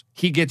Bowls?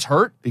 He gets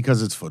hurt?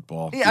 Because it's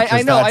football. Yeah,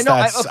 I know.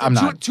 I'm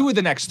not. Two of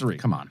the next 3.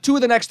 Come on. 2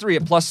 of the next 3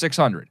 at plus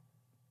 600.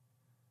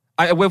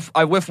 I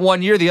whiff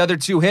 1 year, the other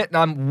 2 hit, and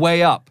I'm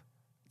way up.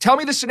 Tell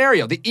me the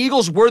scenario. The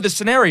Eagles were the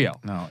scenario.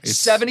 No,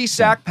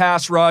 70-sack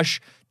pass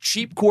rush,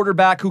 cheap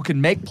quarterback who can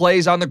make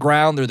plays on the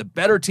ground. They're the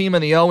better team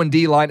in the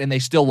O&D line, and they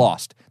still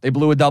lost. They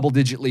blew a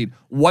double-digit lead.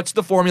 What's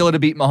the formula to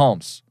beat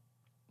Mahomes?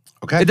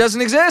 Okay. It doesn't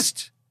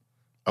exist.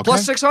 Okay.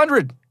 Plus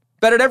 600.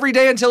 Bet it every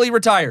day until he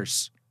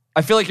retires.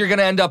 I feel like you're going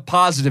to end up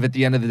positive at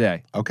the end of the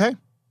day. Okay.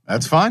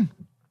 That's fine.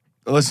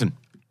 Listen,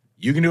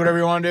 you can do whatever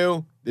you want to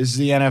do. This is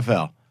the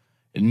NFL.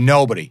 And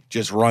nobody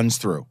just runs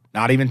through.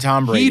 Not even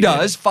Tom Brady. He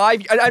does.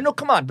 5. I know.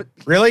 Come on, but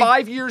really,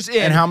 5 years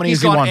in, and how many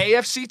he's has he won?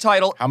 AFC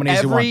title how many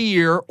has every he won?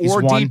 year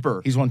or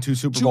deeper. He's won 2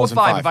 Super 2 Bowls of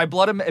 5. in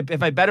 5.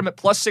 If I bet him at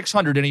plus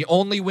 600 and he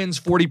only wins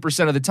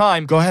 40% of the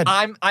time, go ahead.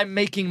 I'm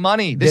making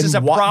money. This is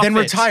a profit. Then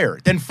retire.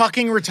 Then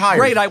fucking retire.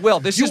 Great, I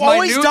will. You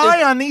always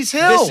die on these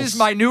hills. This is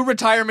my new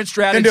retirement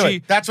strategy. Then do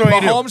it. That's what I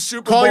do. Mahomes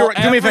Super Bowl.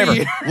 Do me a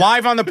favor.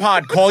 Live on the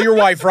pod. Call your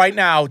wife right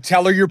now.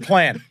 Tell her your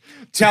plan.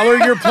 Tell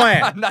her your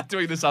plan. I'm not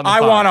doing this on the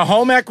pod. I want a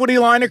home equity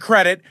line of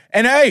credit.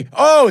 And hey,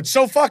 it's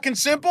so fucking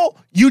simple.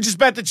 You just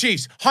bet the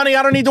Chiefs. Honey,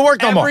 I don't need to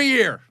work no more. Every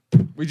year.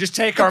 We just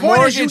take the our point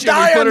mortgage is you and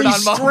we put die it on on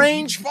these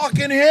strange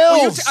fucking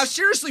hills.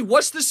 Seriously,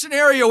 what's the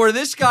scenario where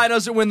this guy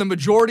doesn't win the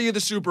majority of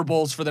the Super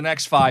Bowls for the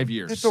next 5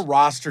 years? If the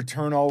roster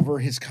turnover,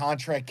 his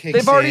contract kicks in.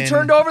 They've already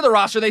turned over the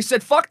roster. They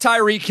said, fuck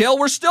Tyreek Hill.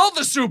 We're still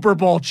the Super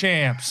Bowl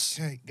champs.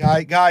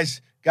 Okay,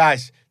 guys,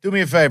 do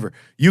me a favor.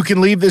 You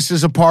can leave this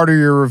as a part of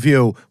your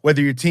review,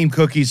 whether you're Team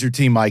Cookies or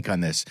Team Mike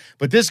on this.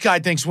 But this guy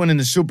thinks winning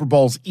the Super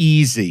Bowl's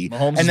easy.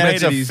 Mahomes and that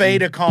it's a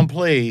fait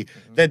accompli,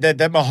 that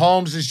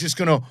Mahomes is just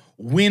going to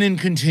win in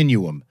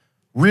continuum.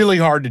 Really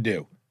hard to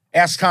do.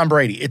 Ask Tom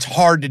Brady. It's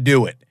hard to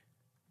do it.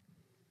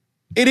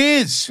 It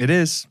is. It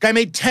is. Guy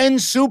made 10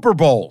 Super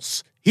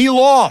Bowls. He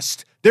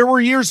lost. There were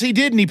years he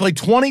didn't. He played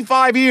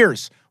 25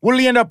 years. What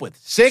did he end up with?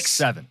 6?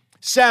 7.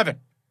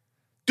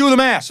 Do the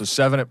math. So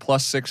 7 at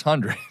plus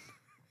 600.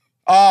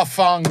 Oh,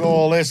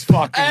 fungal, this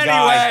fucking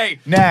guy. Anyway.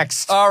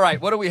 Next. All right,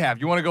 what do we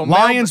have? You want to go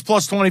Lions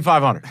plus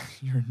 2,500.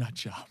 You're a nut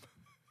job.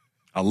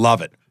 I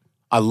love it.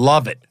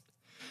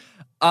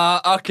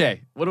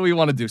 Okay, what do we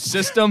want to do?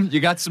 System? You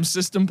got some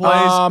system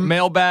plays?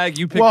 Mailbag?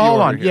 You pick the order.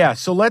 Hold on. Here. Yeah,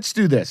 so let's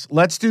do this.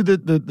 Let's do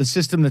the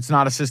system that's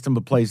not a system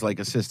but plays like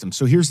a system.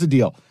 So here's the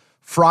deal.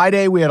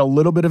 Friday, we had a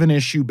little bit of an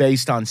issue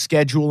based on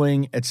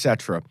scheduling,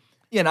 etc.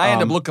 Yeah, and I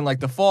end up looking like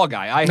the fall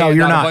guy. I no, hand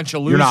you're out not. a bunch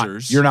of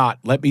losers. You're not.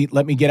 Let me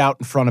get out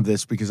in front of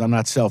this because I'm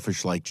not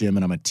selfish like Jim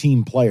and I'm a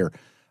team player.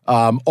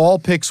 All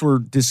picks were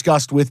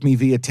discussed with me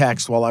via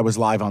text while I was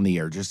live on the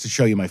air, just to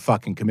show you my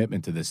fucking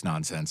commitment to this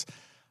nonsense.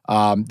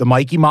 The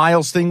Mikey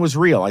Miles thing was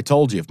real. I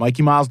told you, if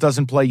Mikey Miles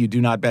doesn't play, you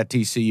do not bet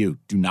TCU.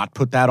 Do not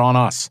put that on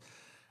us.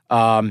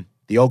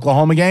 The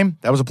Oklahoma game,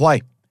 that was a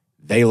play.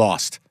 They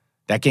lost.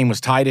 That game was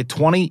tied at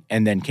 20,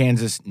 and then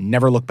Kansas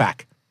never looked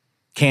back.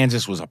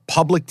 Kansas was a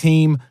public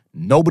team.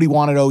 Nobody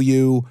wanted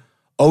OU.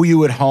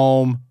 OU at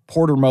home,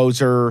 Porter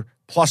Moser,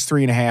 plus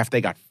 3.5.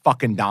 They got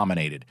fucking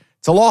dominated.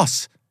 It's a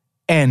loss.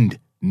 And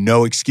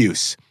no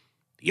excuse.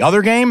 The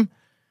other game,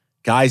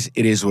 guys,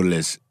 it is what it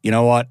is. You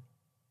know what?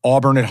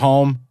 Auburn at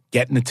home,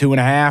 getting the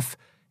 2.5,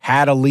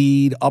 had a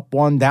lead, up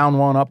 1, down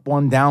 1, up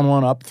 1, down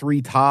 1, up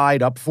 3,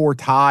 tied, up 4,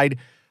 tied.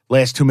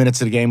 Last 2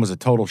 minutes of the game was a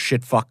total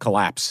shit-fuck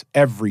collapse.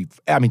 A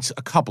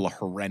couple of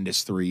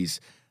horrendous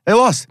threes. They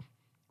lost.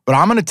 But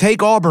I'm going to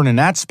take Auburn in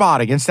that spot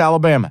against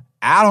Alabama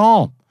at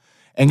home.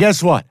 And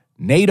guess what?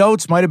 Nate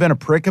Oates might have been a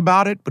prick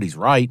about it, but he's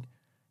right.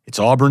 It's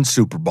Auburn's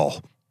Super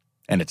Bowl.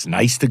 And it's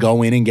nice to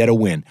go in and get a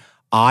win.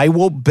 I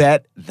will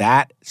bet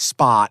that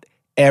spot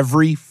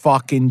every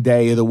fucking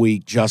day of the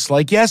week, just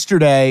like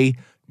yesterday.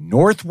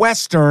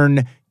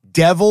 Northwestern,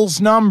 Devils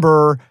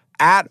number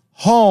at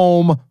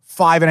home,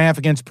 5.5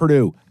 against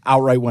Purdue.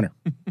 Outright winner.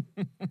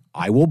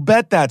 I will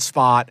bet that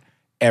spot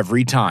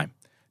every time.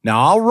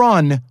 Now, I'll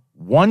run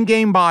one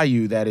game by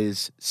you that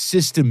is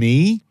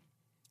system-y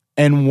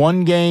and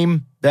one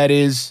game that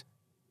is,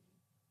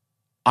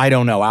 I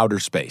don't know, outer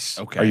space.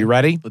 Okay. Are you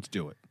ready? Let's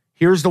do it.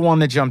 Here's the one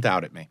that jumped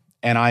out at me,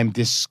 and I'm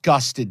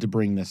disgusted to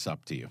bring this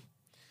up to you.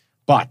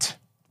 But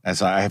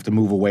as I have to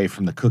move away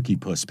from the Cookie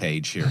Puss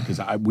page here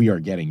because we are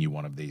getting you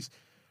one of these.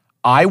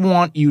 I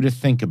want you to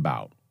think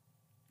about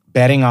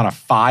betting on a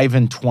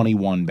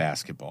 5-21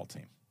 basketball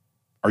team.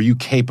 Are you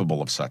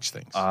capable of such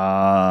things?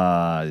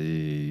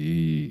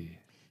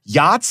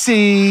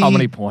 Yahtzee. How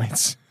many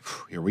points?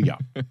 Here we go.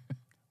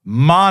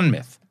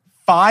 Monmouth.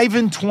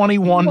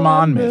 5-21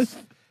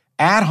 Monmouth.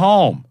 At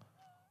home.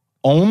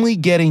 Only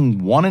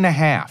getting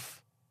 1.5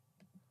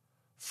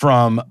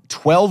 from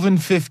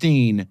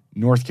 12-15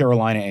 North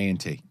Carolina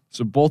A&T.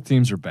 So both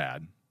teams are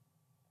bad.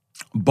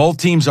 Both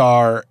teams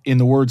are, in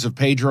the words of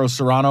Pedro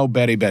Serrano,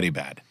 Betty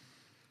bad.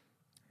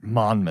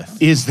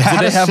 Monmouth. Is that?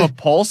 Do they have a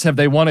pulse? Have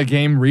they won a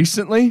game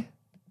recently?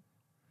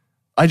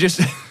 They're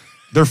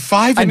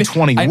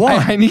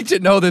 5-21. I need to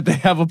know that they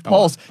have a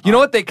pulse. You know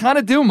what? They kind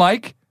of do,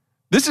 Mike.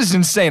 This is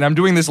insane. I'm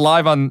doing this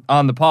live on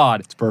the pod.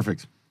 It's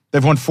perfect.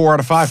 They've won 4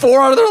 out of 5.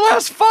 4 out of their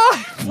last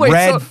 5.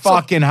 Wait,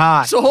 fucking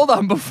hot. So hold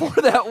on. Before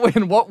that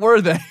win, what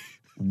were they?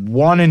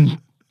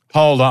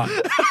 Hold on.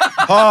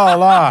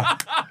 Hold on.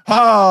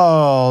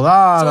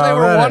 So they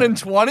were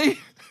 1-20?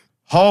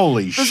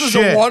 Holy shit. This is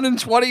a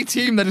 1-20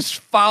 team that has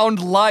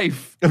found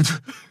life.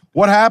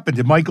 What happened?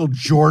 Did Michael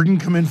Jordan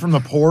come in from the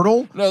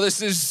portal? No,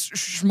 this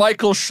is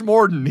Michael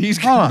Schmorden. He's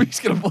going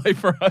to play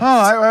for us.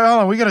 Hold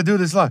on. We got to do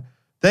this live.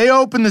 They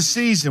opened the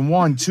season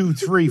 1, 2,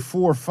 3,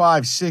 4,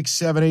 5, 6,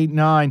 7, 8,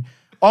 9.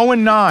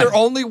 0-9. Their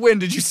only win,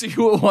 did you see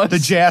who it was? The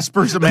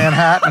Jaspers of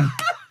Manhattan.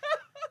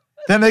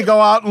 Then they go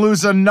out and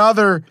lose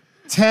another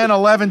 10,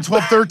 11,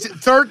 12,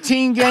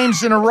 13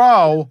 games in a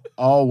row.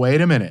 Oh, wait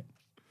a minute.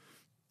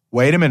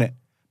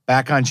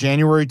 Back on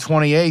January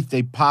 28th,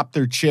 they popped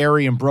their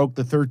cherry and broke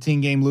the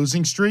 13-game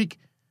losing streak.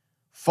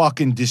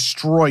 Fucking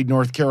destroyed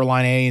North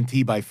Carolina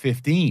A&T by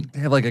 15. They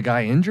have like a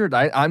guy injured?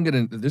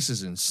 This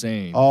is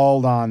insane.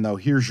 Hold on, though.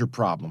 Here's your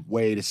problem.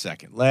 Wait a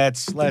second.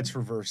 Let's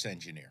reverse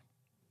engineer.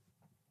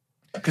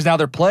 Because now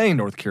they're playing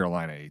North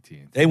Carolina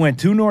A&T. They went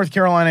to North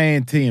Carolina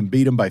A&T and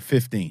beat them by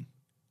 15.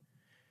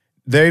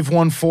 They've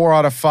won 4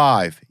 out of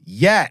 5.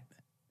 Yet,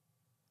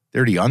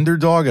 they're the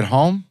underdog at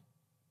home.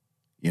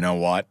 You know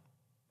what?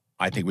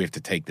 I think we have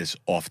to take this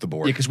off the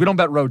board. Yeah, because we don't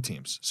bet road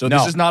teams. So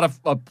this is not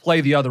a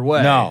play the other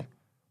way. No.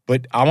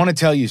 But I want to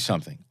tell you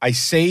something. I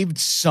saved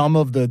some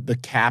of the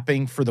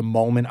capping for the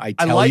moment I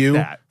tell you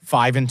that.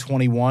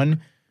 5-21.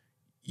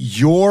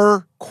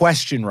 Your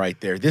question right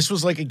there, this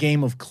was like a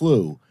game of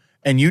Clue,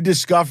 and you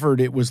discovered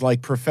it was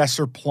like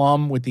Professor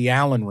Plum with the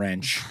Allen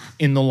wrench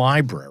in the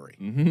library.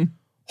 Mm-hmm.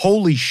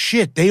 Holy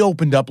shit, they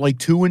opened up like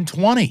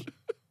 2-20.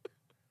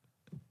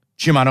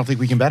 Jim, I don't think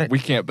we can bet it. We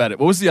can't bet it.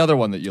 What was the other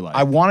one that you liked?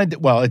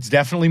 It's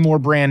definitely more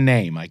brand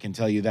name, I can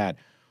tell you that.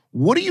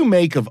 What do you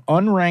make of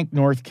unranked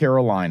North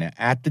Carolina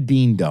at the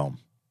Dean Dome,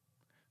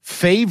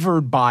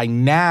 favored by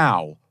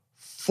now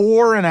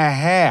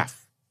 4.5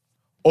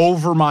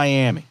 over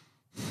Miami?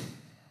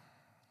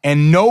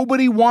 And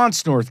nobody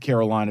wants North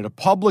Carolina. The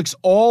public's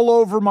all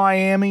over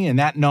Miami, and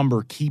that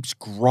number keeps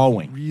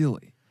growing.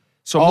 Really?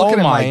 So I'm looking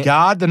at my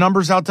God, the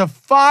number's out to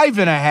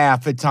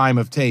 5.5 at time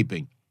of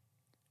taping.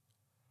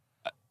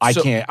 I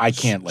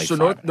can't lay.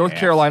 So North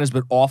Carolina's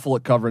been awful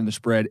at covering the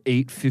spread.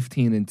 8,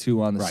 15, and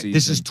 2 on the season.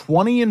 This is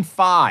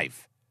 20-5.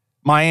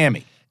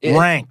 Miami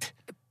ranked.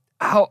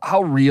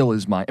 How real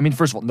is Miami? I mean,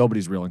 first of all,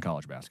 nobody's real in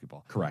college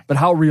basketball. Correct. But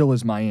how real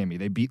is Miami?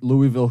 They beat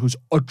Louisville, who's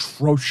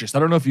atrocious. I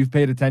don't know if you've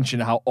paid attention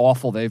to how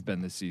awful they've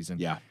been this season.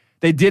 Yeah.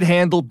 They did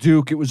handle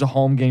Duke. It was a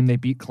home game. They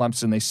beat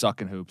Clemson. They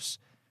suck in hoops.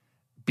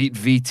 Beat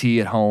VT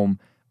at home.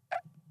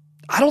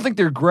 I don't think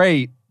they're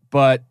great,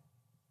 but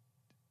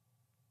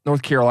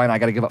North Carolina, I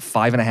got to give up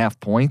 5.5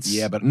 points.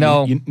 Yeah, but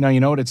no. You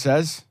know what it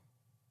says?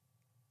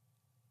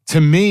 To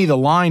me, the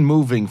line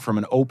moving from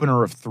an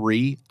opener of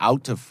 3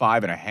 out to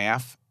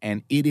 5.5,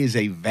 and it is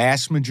a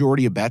vast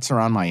majority of bets are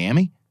on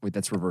Miami. Wait,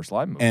 that's reverse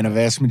line move. And a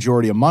vast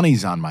majority of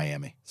money's on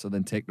Miami. So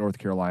then take North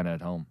Carolina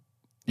at home.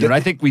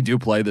 I think we do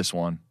play this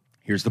one.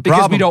 Here's the because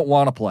problem. We don't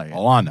want to play it.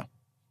 Hold on, though.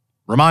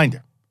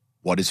 Reminder,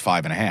 what is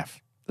 5.5?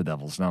 The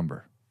Devil's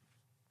number.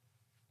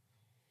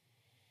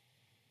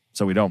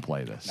 so we don't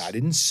play this. I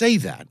didn't say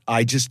that.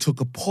 I just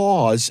took a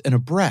pause and a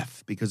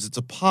breath because it's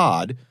a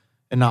pod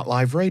and not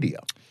live radio.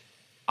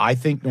 I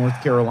think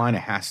North Carolina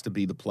has to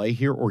be the play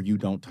here, or you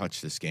don't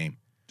touch this game.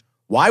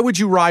 Why would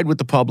you ride with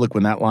the public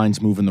when that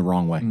line's moving the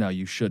wrong way? No,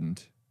 you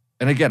shouldn't.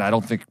 And again, I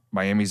don't think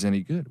Miami's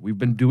any good. We've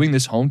been doing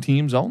this home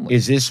teams only.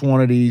 Is this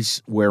one of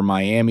these where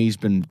Miami's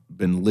been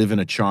living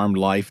a charmed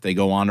life? They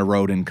go on the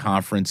road in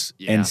conference.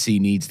 Yeah. NC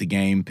needs the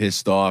game,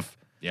 pissed off.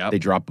 Yep. They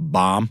drop a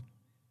bomb.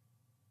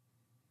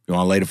 You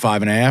want to lay to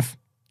 5.5?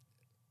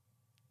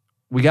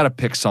 We got to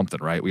pick something,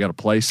 right? We got to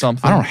play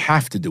something. I don't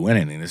have to do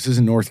anything. This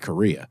isn't North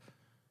Korea.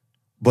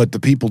 But the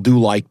people do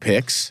like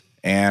picks,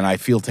 and I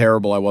feel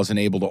terrible I wasn't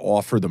able to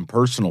offer them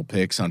personal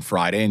picks on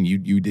Friday, and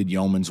you did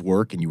yeoman's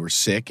work, and you were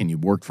sick, and you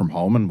worked from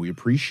home, and we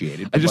appreciate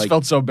it. I just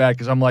felt so bad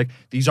because I'm like,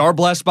 these are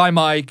blessed by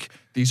Mike.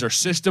 These are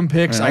system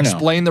picks. I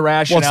explain the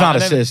rationale. Well, it's not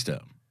a system.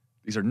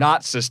 These are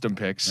not system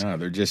picks. No,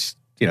 they're just,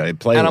 they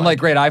play. And I'm like,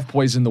 great, I've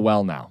poisoned the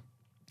well now.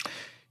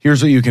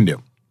 Here's what you can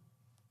do.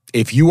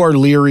 If you are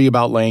leery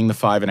about laying the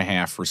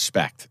 5.5,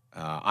 respect.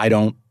 I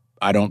don't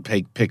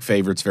pick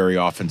favorites very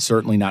often,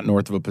 certainly not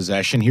north of a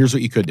possession. Here's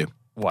what you could do.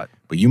 What?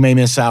 But you may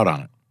miss out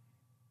on it.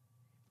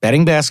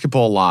 Betting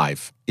basketball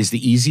live is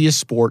the easiest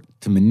sport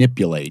to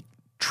manipulate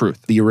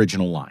the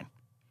original line.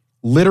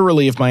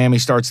 Literally, if Miami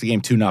starts the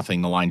game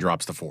 2-0, the line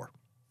drops to 4.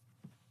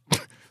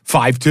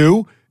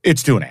 5-2,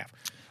 it's 2.5.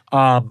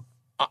 I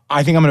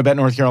think I'm going to bet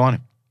North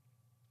Carolina.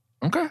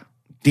 Okay.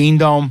 Dean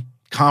Dome,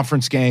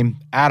 conference game,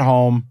 at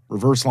home,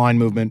 reverse line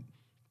movement,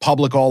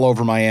 public all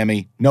over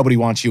Miami. Nobody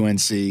wants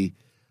UNC.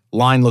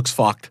 Line looks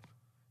fucked.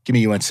 Give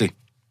me UNC.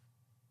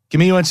 Give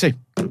me UNC.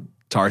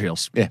 Tar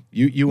Heels. Yeah,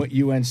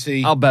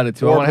 UNC. I'll bet it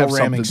too. I want to have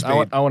something.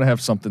 Speed. I want to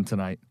have something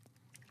tonight.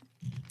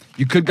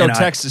 You could go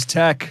Texas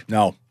Tech.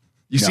 No.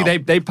 You see,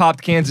 they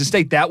popped Kansas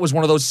State. That was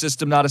one of those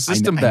system, not a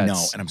system bets. I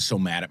know, and I'm so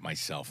mad at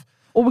myself.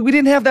 Well, we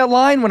didn't have that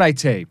line when I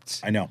taped.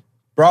 I know.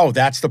 Bro,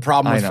 that's the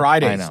problem with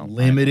Fridays. I know.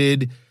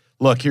 Limited.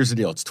 Look, here's the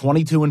deal. It's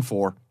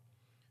 22-4.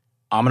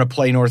 I'm going to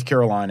play North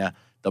Carolina.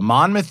 The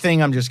Monmouth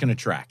thing, I'm just going to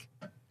track.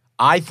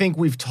 I think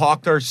we've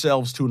talked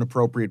ourselves to an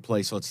appropriate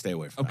place. Let's stay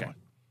away from that one.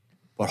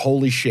 But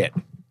holy shit.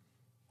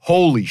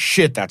 Holy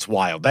shit, that's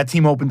wild. That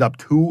team opened up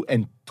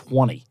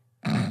 2-20.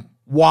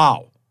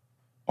 Wow.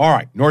 All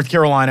right, North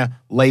Carolina,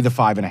 lay the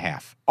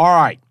 5.5. All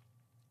right,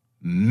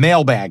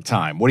 mailbag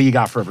time. What do you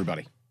got for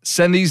everybody?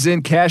 Send these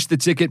in,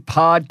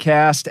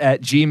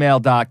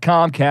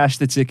 cashtheticketpodcast@gmail.com,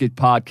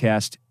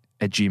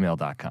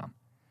 cashtheticketpodcast@gmail.com.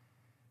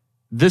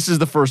 This is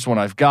the first one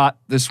I've got.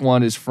 This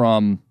one is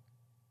from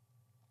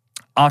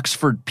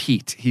Oxford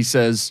Pete. He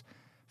says,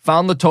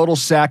 found the total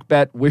sack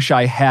bet, wish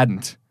I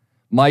hadn't.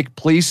 Mike,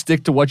 please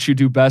stick to what you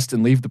do best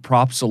and leave the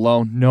props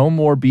alone. No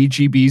more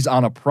BGBs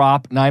on a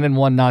prop.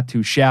 9-1, not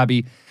too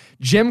shabby.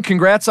 Jim,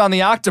 congrats on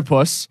the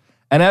octopus.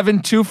 And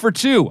Evan, 2 for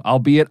 2,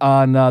 albeit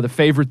on the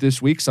favorite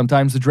this week.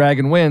 Sometimes the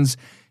dragon wins.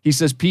 He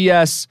says,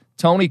 P.S.,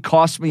 Tony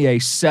cost me a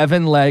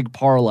 7-leg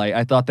parlay.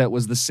 I thought that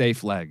was the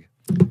safe leg.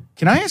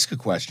 Can I ask a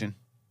question?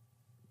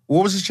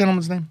 What was this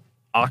gentleman's name?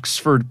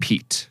 Oxford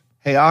Pete.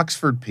 Hey,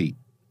 Oxford Pete.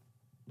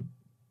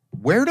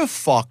 Where the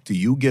fuck do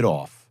you get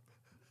off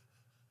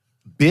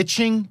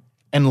bitching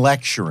and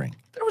lecturing?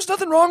 There was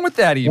nothing wrong with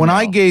that email. When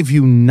I gave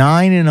you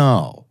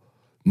 9-0,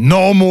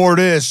 no more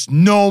this,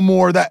 no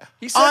more that.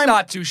 He said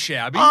not too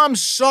shabby. I'm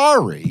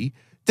sorry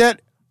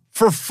that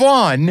for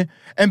fun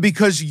and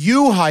because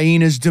you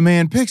hyenas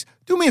demand picks,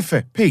 do me a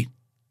favor, Pete.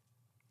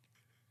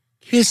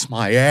 Kiss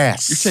my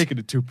ass. You're taking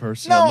it too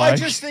personal, No, Mike. I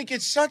just think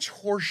it's such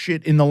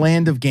horseshit in the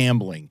land of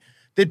gambling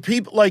that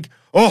people like,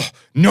 oh,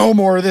 no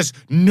more of this,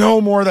 no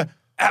more of that.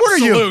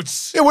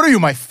 Absolutes. What are you,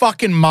 my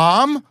fucking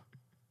mom?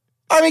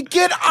 I mean,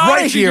 get out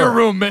right of to here. your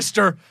room,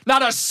 mister.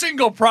 Not a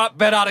single prop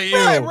bet out of you.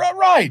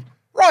 Right.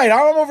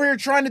 I'm over here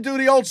trying to do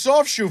the old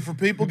soft shoe for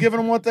people, giving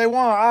them what they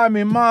want. I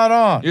mean, mod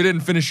on. You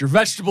didn't finish your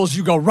vegetables.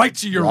 You go right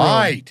to your room.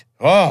 Right.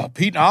 Oh,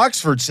 Pete in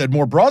Oxford said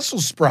more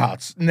Brussels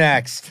sprouts.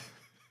 Next.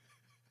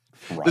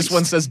 This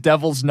one says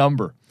Devil's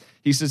Number.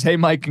 He says, hey,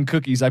 Mike and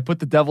Cookies, I put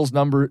the Devil's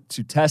Number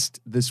to test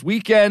this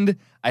weekend.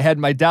 I had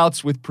my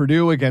doubts with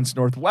Purdue against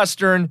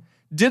Northwestern.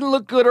 Didn't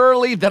look good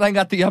early. Then I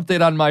got the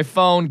update on my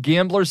phone.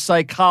 Gambler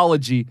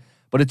psychology.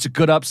 But it's a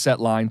good upset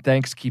line.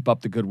 Thanks. Keep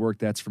up the good work.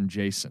 That's from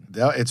Jason.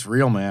 It's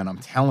real, man. I'm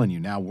telling you.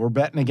 Now, we're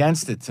betting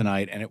against it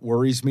tonight, and it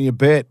worries me a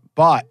bit.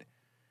 But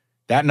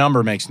that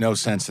number makes no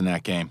sense in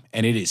that game,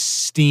 and it is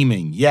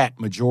steaming. Yet,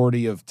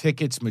 majority of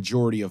tickets,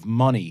 majority of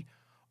money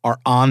are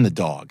on the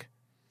dog.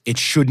 It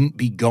shouldn't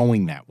be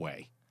going that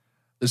way.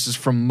 This is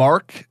from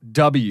Mark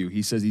W.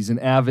 He says he's an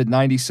avid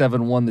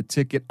 97 won the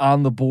ticket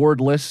on the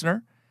board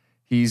listener.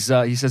 He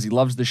says he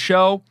loves the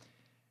show.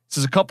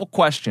 Says a couple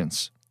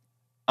questions.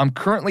 I'm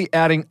currently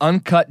adding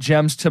Uncut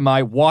Gems to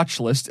my watch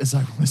list as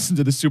I listen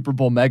to the Super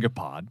Bowl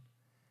Megapod.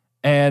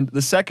 And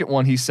the second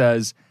one, he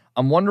says,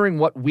 I'm wondering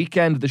what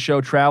weekend the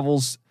show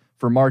travels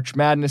for March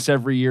Madness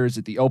every year. Is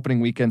it the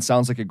opening weekend?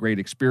 Sounds like a great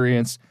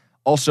experience.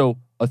 Also,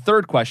 a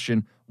third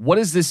question, what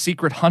is this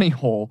secret honey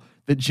hole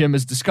that Jim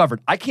has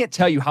discovered? I can't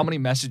tell you how many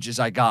messages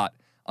I got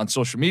on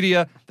social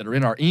media that are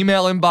in our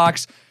email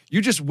inbox.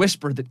 You just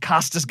whispered that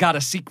Costa's got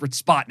a secret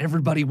spot and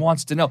everybody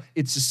wants to know.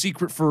 It's a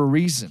secret for a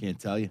reason. Can't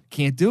tell you.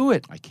 Can't do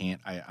it. I can't.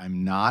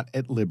 I'm not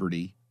at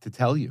liberty to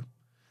tell you.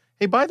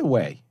 Hey, by the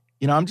way,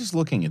 I'm just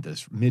looking at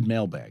this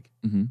mid-mailbag.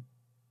 Mm-hmm.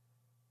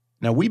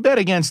 Now, we bet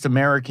against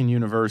American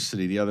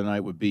University the other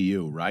night with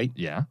BU, right?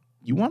 Yeah.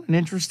 You want an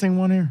interesting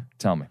one here?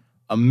 Tell me.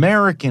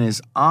 American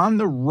is on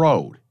the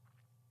road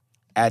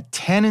at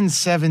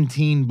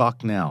 10-17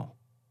 Bucknell.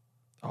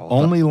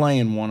 Only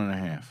laying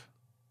 1.5.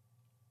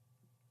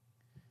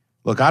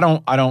 Look, I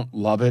don't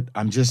love it.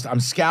 I'm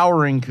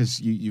scouring because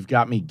you've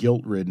got me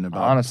guilt-ridden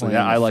about honestly,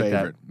 playing I like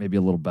favorite. that maybe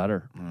a little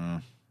better.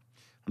 I'm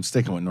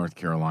sticking with North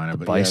Carolina.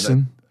 But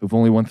Bison, who've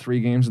only won 3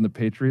 games in the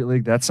Patriot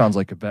League, that sounds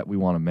like a bet we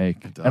want to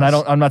make. It does. And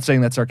I'm not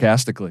saying that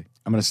sarcastically.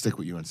 I'm going to stick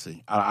with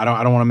UNC. I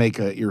don't want to make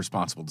an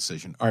irresponsible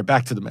decision. All right,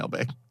 back to the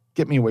mailbag.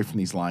 Get me away from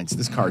these lines.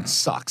 This card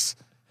sucks.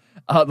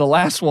 The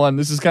last one,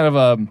 this is kind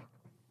of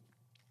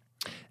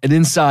an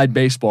inside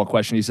baseball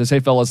question. He says, hey,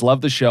 fellas,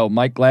 love the show.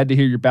 Mike, glad to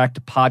hear you're back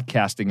to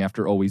podcasting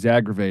after always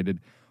aggravated.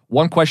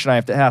 One question I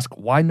have to ask,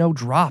 why no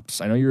drops?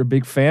 I know you're a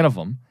big fan of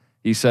them.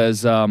 He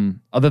says,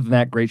 other than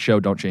that, great show,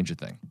 don't change a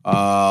thing.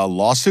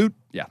 Lawsuit?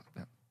 Yeah.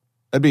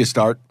 That'd be a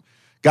start.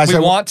 Guys, we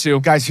want to.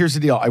 Guys, here's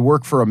the deal. I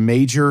work for a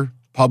major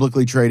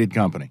publicly traded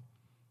company.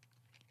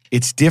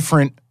 It's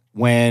different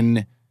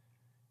when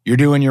you're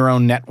doing your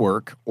own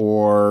network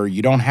or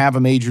you don't have a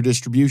major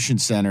distribution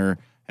center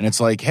and it's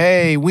like,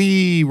 hey,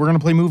 we're going to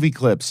play movie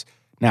clips.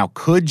 Now,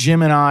 could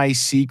Jim and I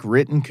seek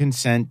written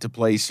consent to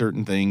play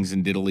certain things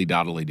and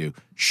diddly-doddly-do?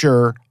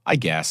 Sure, I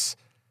guess.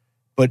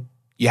 But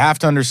you have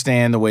to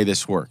understand the way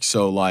this works.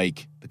 So,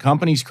 like, the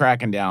company's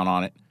cracking down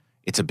on it.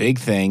 It's a big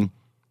thing.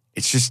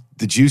 It's just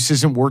the juice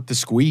isn't worth the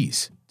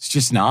squeeze. It's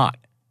just not.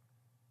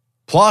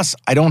 Plus,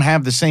 I don't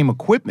have the same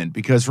equipment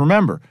because,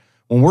 remember,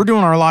 when we're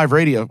doing our live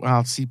radio,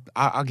 well, see,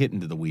 I'll get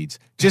into the weeds.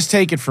 Just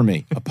take it from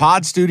me. A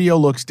pod studio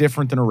looks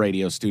different than a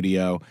radio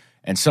studio,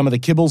 and some of the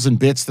kibbles and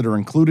bits that are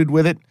included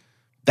with it,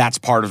 that's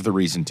part of the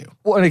reason, too.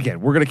 Well, and again,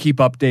 we're going to keep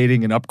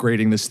updating and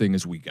upgrading this thing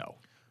as we go.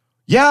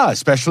 Yeah,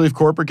 especially if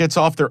corporate gets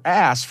off their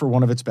ass for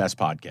one of its best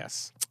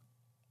podcasts.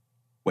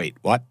 Wait,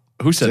 what?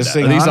 Who said Is that?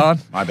 this Are thing these on?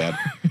 My bad.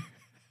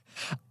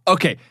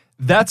 Okay,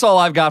 that's all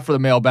I've got for the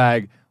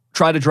mailbag.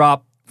 Try to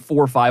drop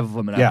 4 or 5 of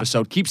them an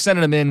episode. Keep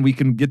sending them in. We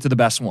can get to the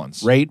best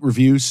ones. Rate,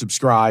 review,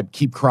 subscribe,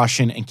 keep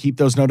crushing, and keep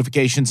those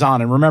notifications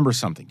on. And remember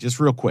something, just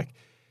real quick.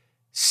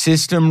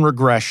 System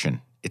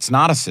regression. It's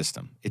not a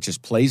system. It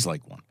just plays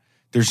like one.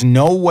 There's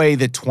no way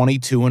that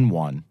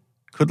 22-1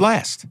 could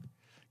last.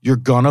 You're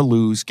going to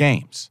lose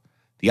games.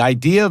 The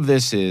idea of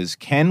this is,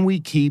 can we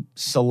keep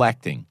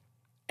selecting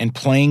and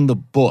playing the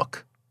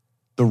book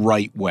the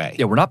right way?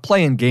 Yeah, we're not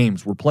playing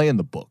games. We're playing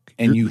the book.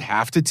 And you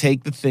have to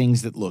take the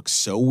things that look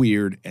so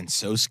weird and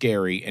so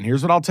scary. And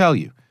here's what I'll tell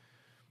you.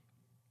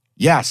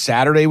 Yeah,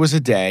 Saturday was a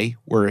day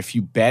where if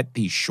you bet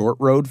these short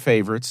road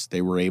favorites,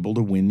 they were able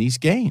to win these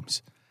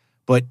games.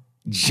 But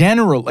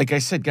like I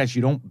said, guys,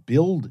 you don't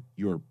build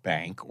your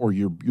bank or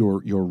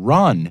your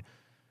run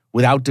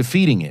without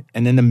defeating it.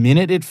 And then the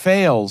minute it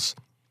fails,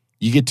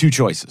 you get 2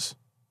 choices.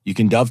 You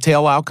can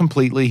dovetail out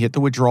completely, hit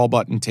the withdrawal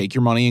button, take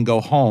your money and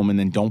go home, and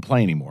then don't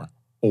play anymore.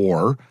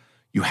 Or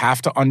you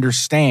have to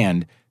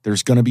understand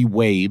there's going to be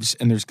waves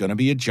and there's going to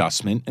be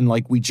adjustment. And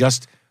like we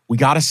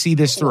got to see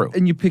this through.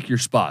 And you pick your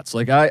spots.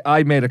 Like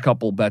I made a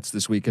couple bets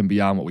this weekend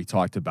beyond what we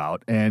talked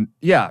about. And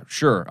yeah,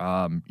 sure.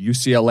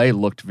 UCLA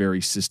looked very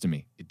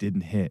systemy. It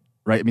didn't hit,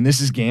 right? I mean, this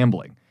is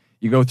gambling.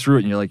 You go through it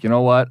and you're like, you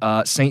know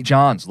what? St.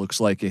 John's looks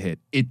like a hit.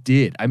 It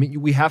did. I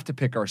mean, we have to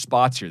pick our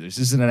spots here. This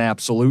isn't an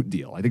absolute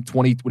deal. I think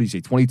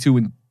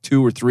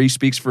 22-2 or 3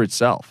 speaks for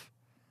itself.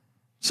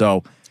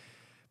 So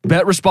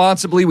bet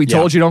responsibly. We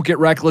told you don't get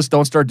reckless.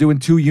 Don't start doing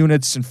 2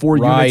 units and 4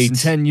 units and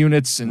 10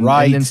 units and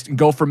then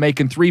go from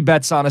making 3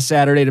 bets on a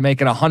Saturday to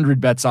making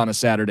 100 bets on a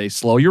Saturday.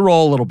 Slow your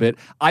roll a little bit.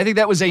 I think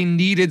that was a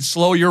needed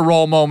slow your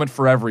roll moment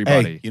for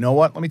everybody. Hey, you know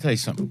what? Let me tell you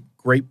something.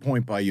 Great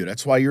point by you.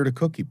 That's why you're the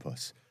cookie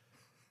puss.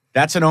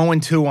 That's an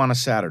 0-2 on a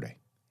Saturday.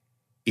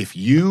 If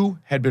you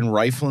had been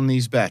rifling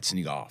these bets and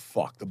you go, oh,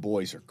 fuck, the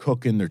boys are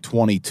cooking. They're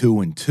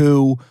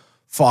 22-2.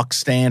 Fuck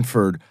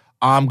Stanford.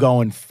 I'm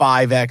going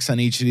 5X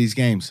on each of these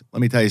games. Let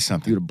me tell you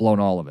something. You'd have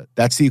blown all of it.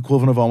 That's the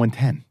equivalent of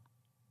 0-10.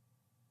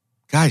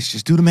 Guys,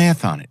 just do the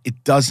math on it.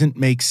 It doesn't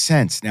make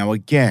sense. Now,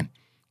 again,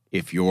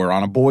 if you're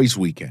on a boys'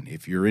 weekend,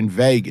 if you're in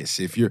Vegas,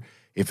 if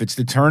it's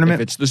the tournament.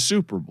 If it's the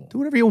Super Bowl. Do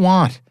whatever you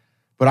want.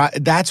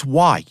 But that's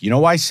why. You know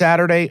why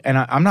Saturday? And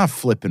I'm not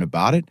flipping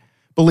about it.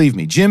 Believe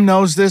me, Jim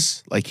knows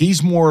this. Like,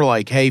 he's more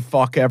like, hey,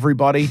 fuck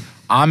everybody.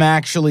 I'm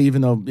actually,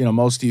 even though,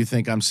 most of you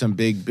think I'm some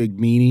big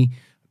meanie,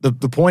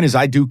 the point is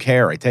I do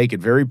care. I take it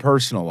very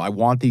personal. I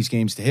want these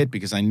games to hit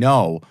because I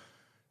know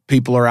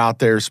people are out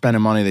there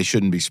spending money they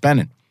shouldn't be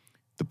spending.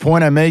 The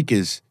point I make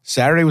is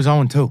Saturday was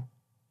 0-2.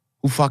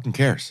 Who fucking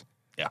cares?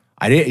 Yeah.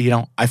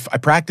 I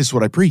practice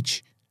what I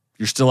preach.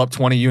 You're still up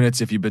 20 units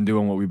if you've been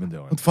doing what we've been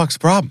doing. What the fuck's the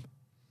problem?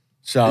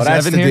 So is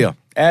that's Evan the here? deal.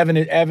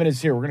 Evan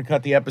is here. We're going to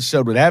cut the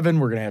episode with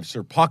Evan. We're going to have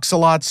Sir Pucks a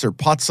lot, Sir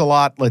Putz a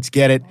lot. Let's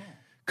get it.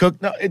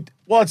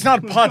 It's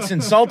not putts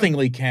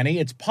insultingly, Kenny.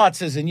 It's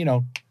putts as in,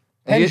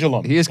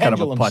 pendulum. He is kind of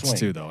a pendulum putz swing.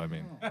 too, though. I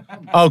mean,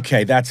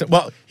 Okay, that's it.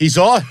 Well, he's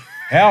all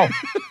hell.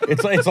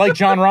 It's like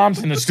John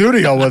Rahm's in the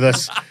studio with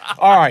us.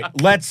 All right,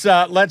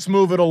 let's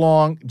move it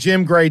along.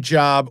 Jim, great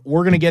job.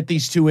 We're gonna get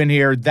these two in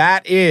here.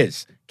 That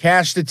is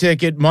Cash the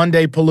Ticket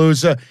Monday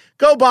Palooza.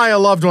 Go buy a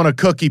loved one a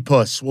cookie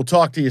puss. We'll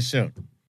talk to you soon.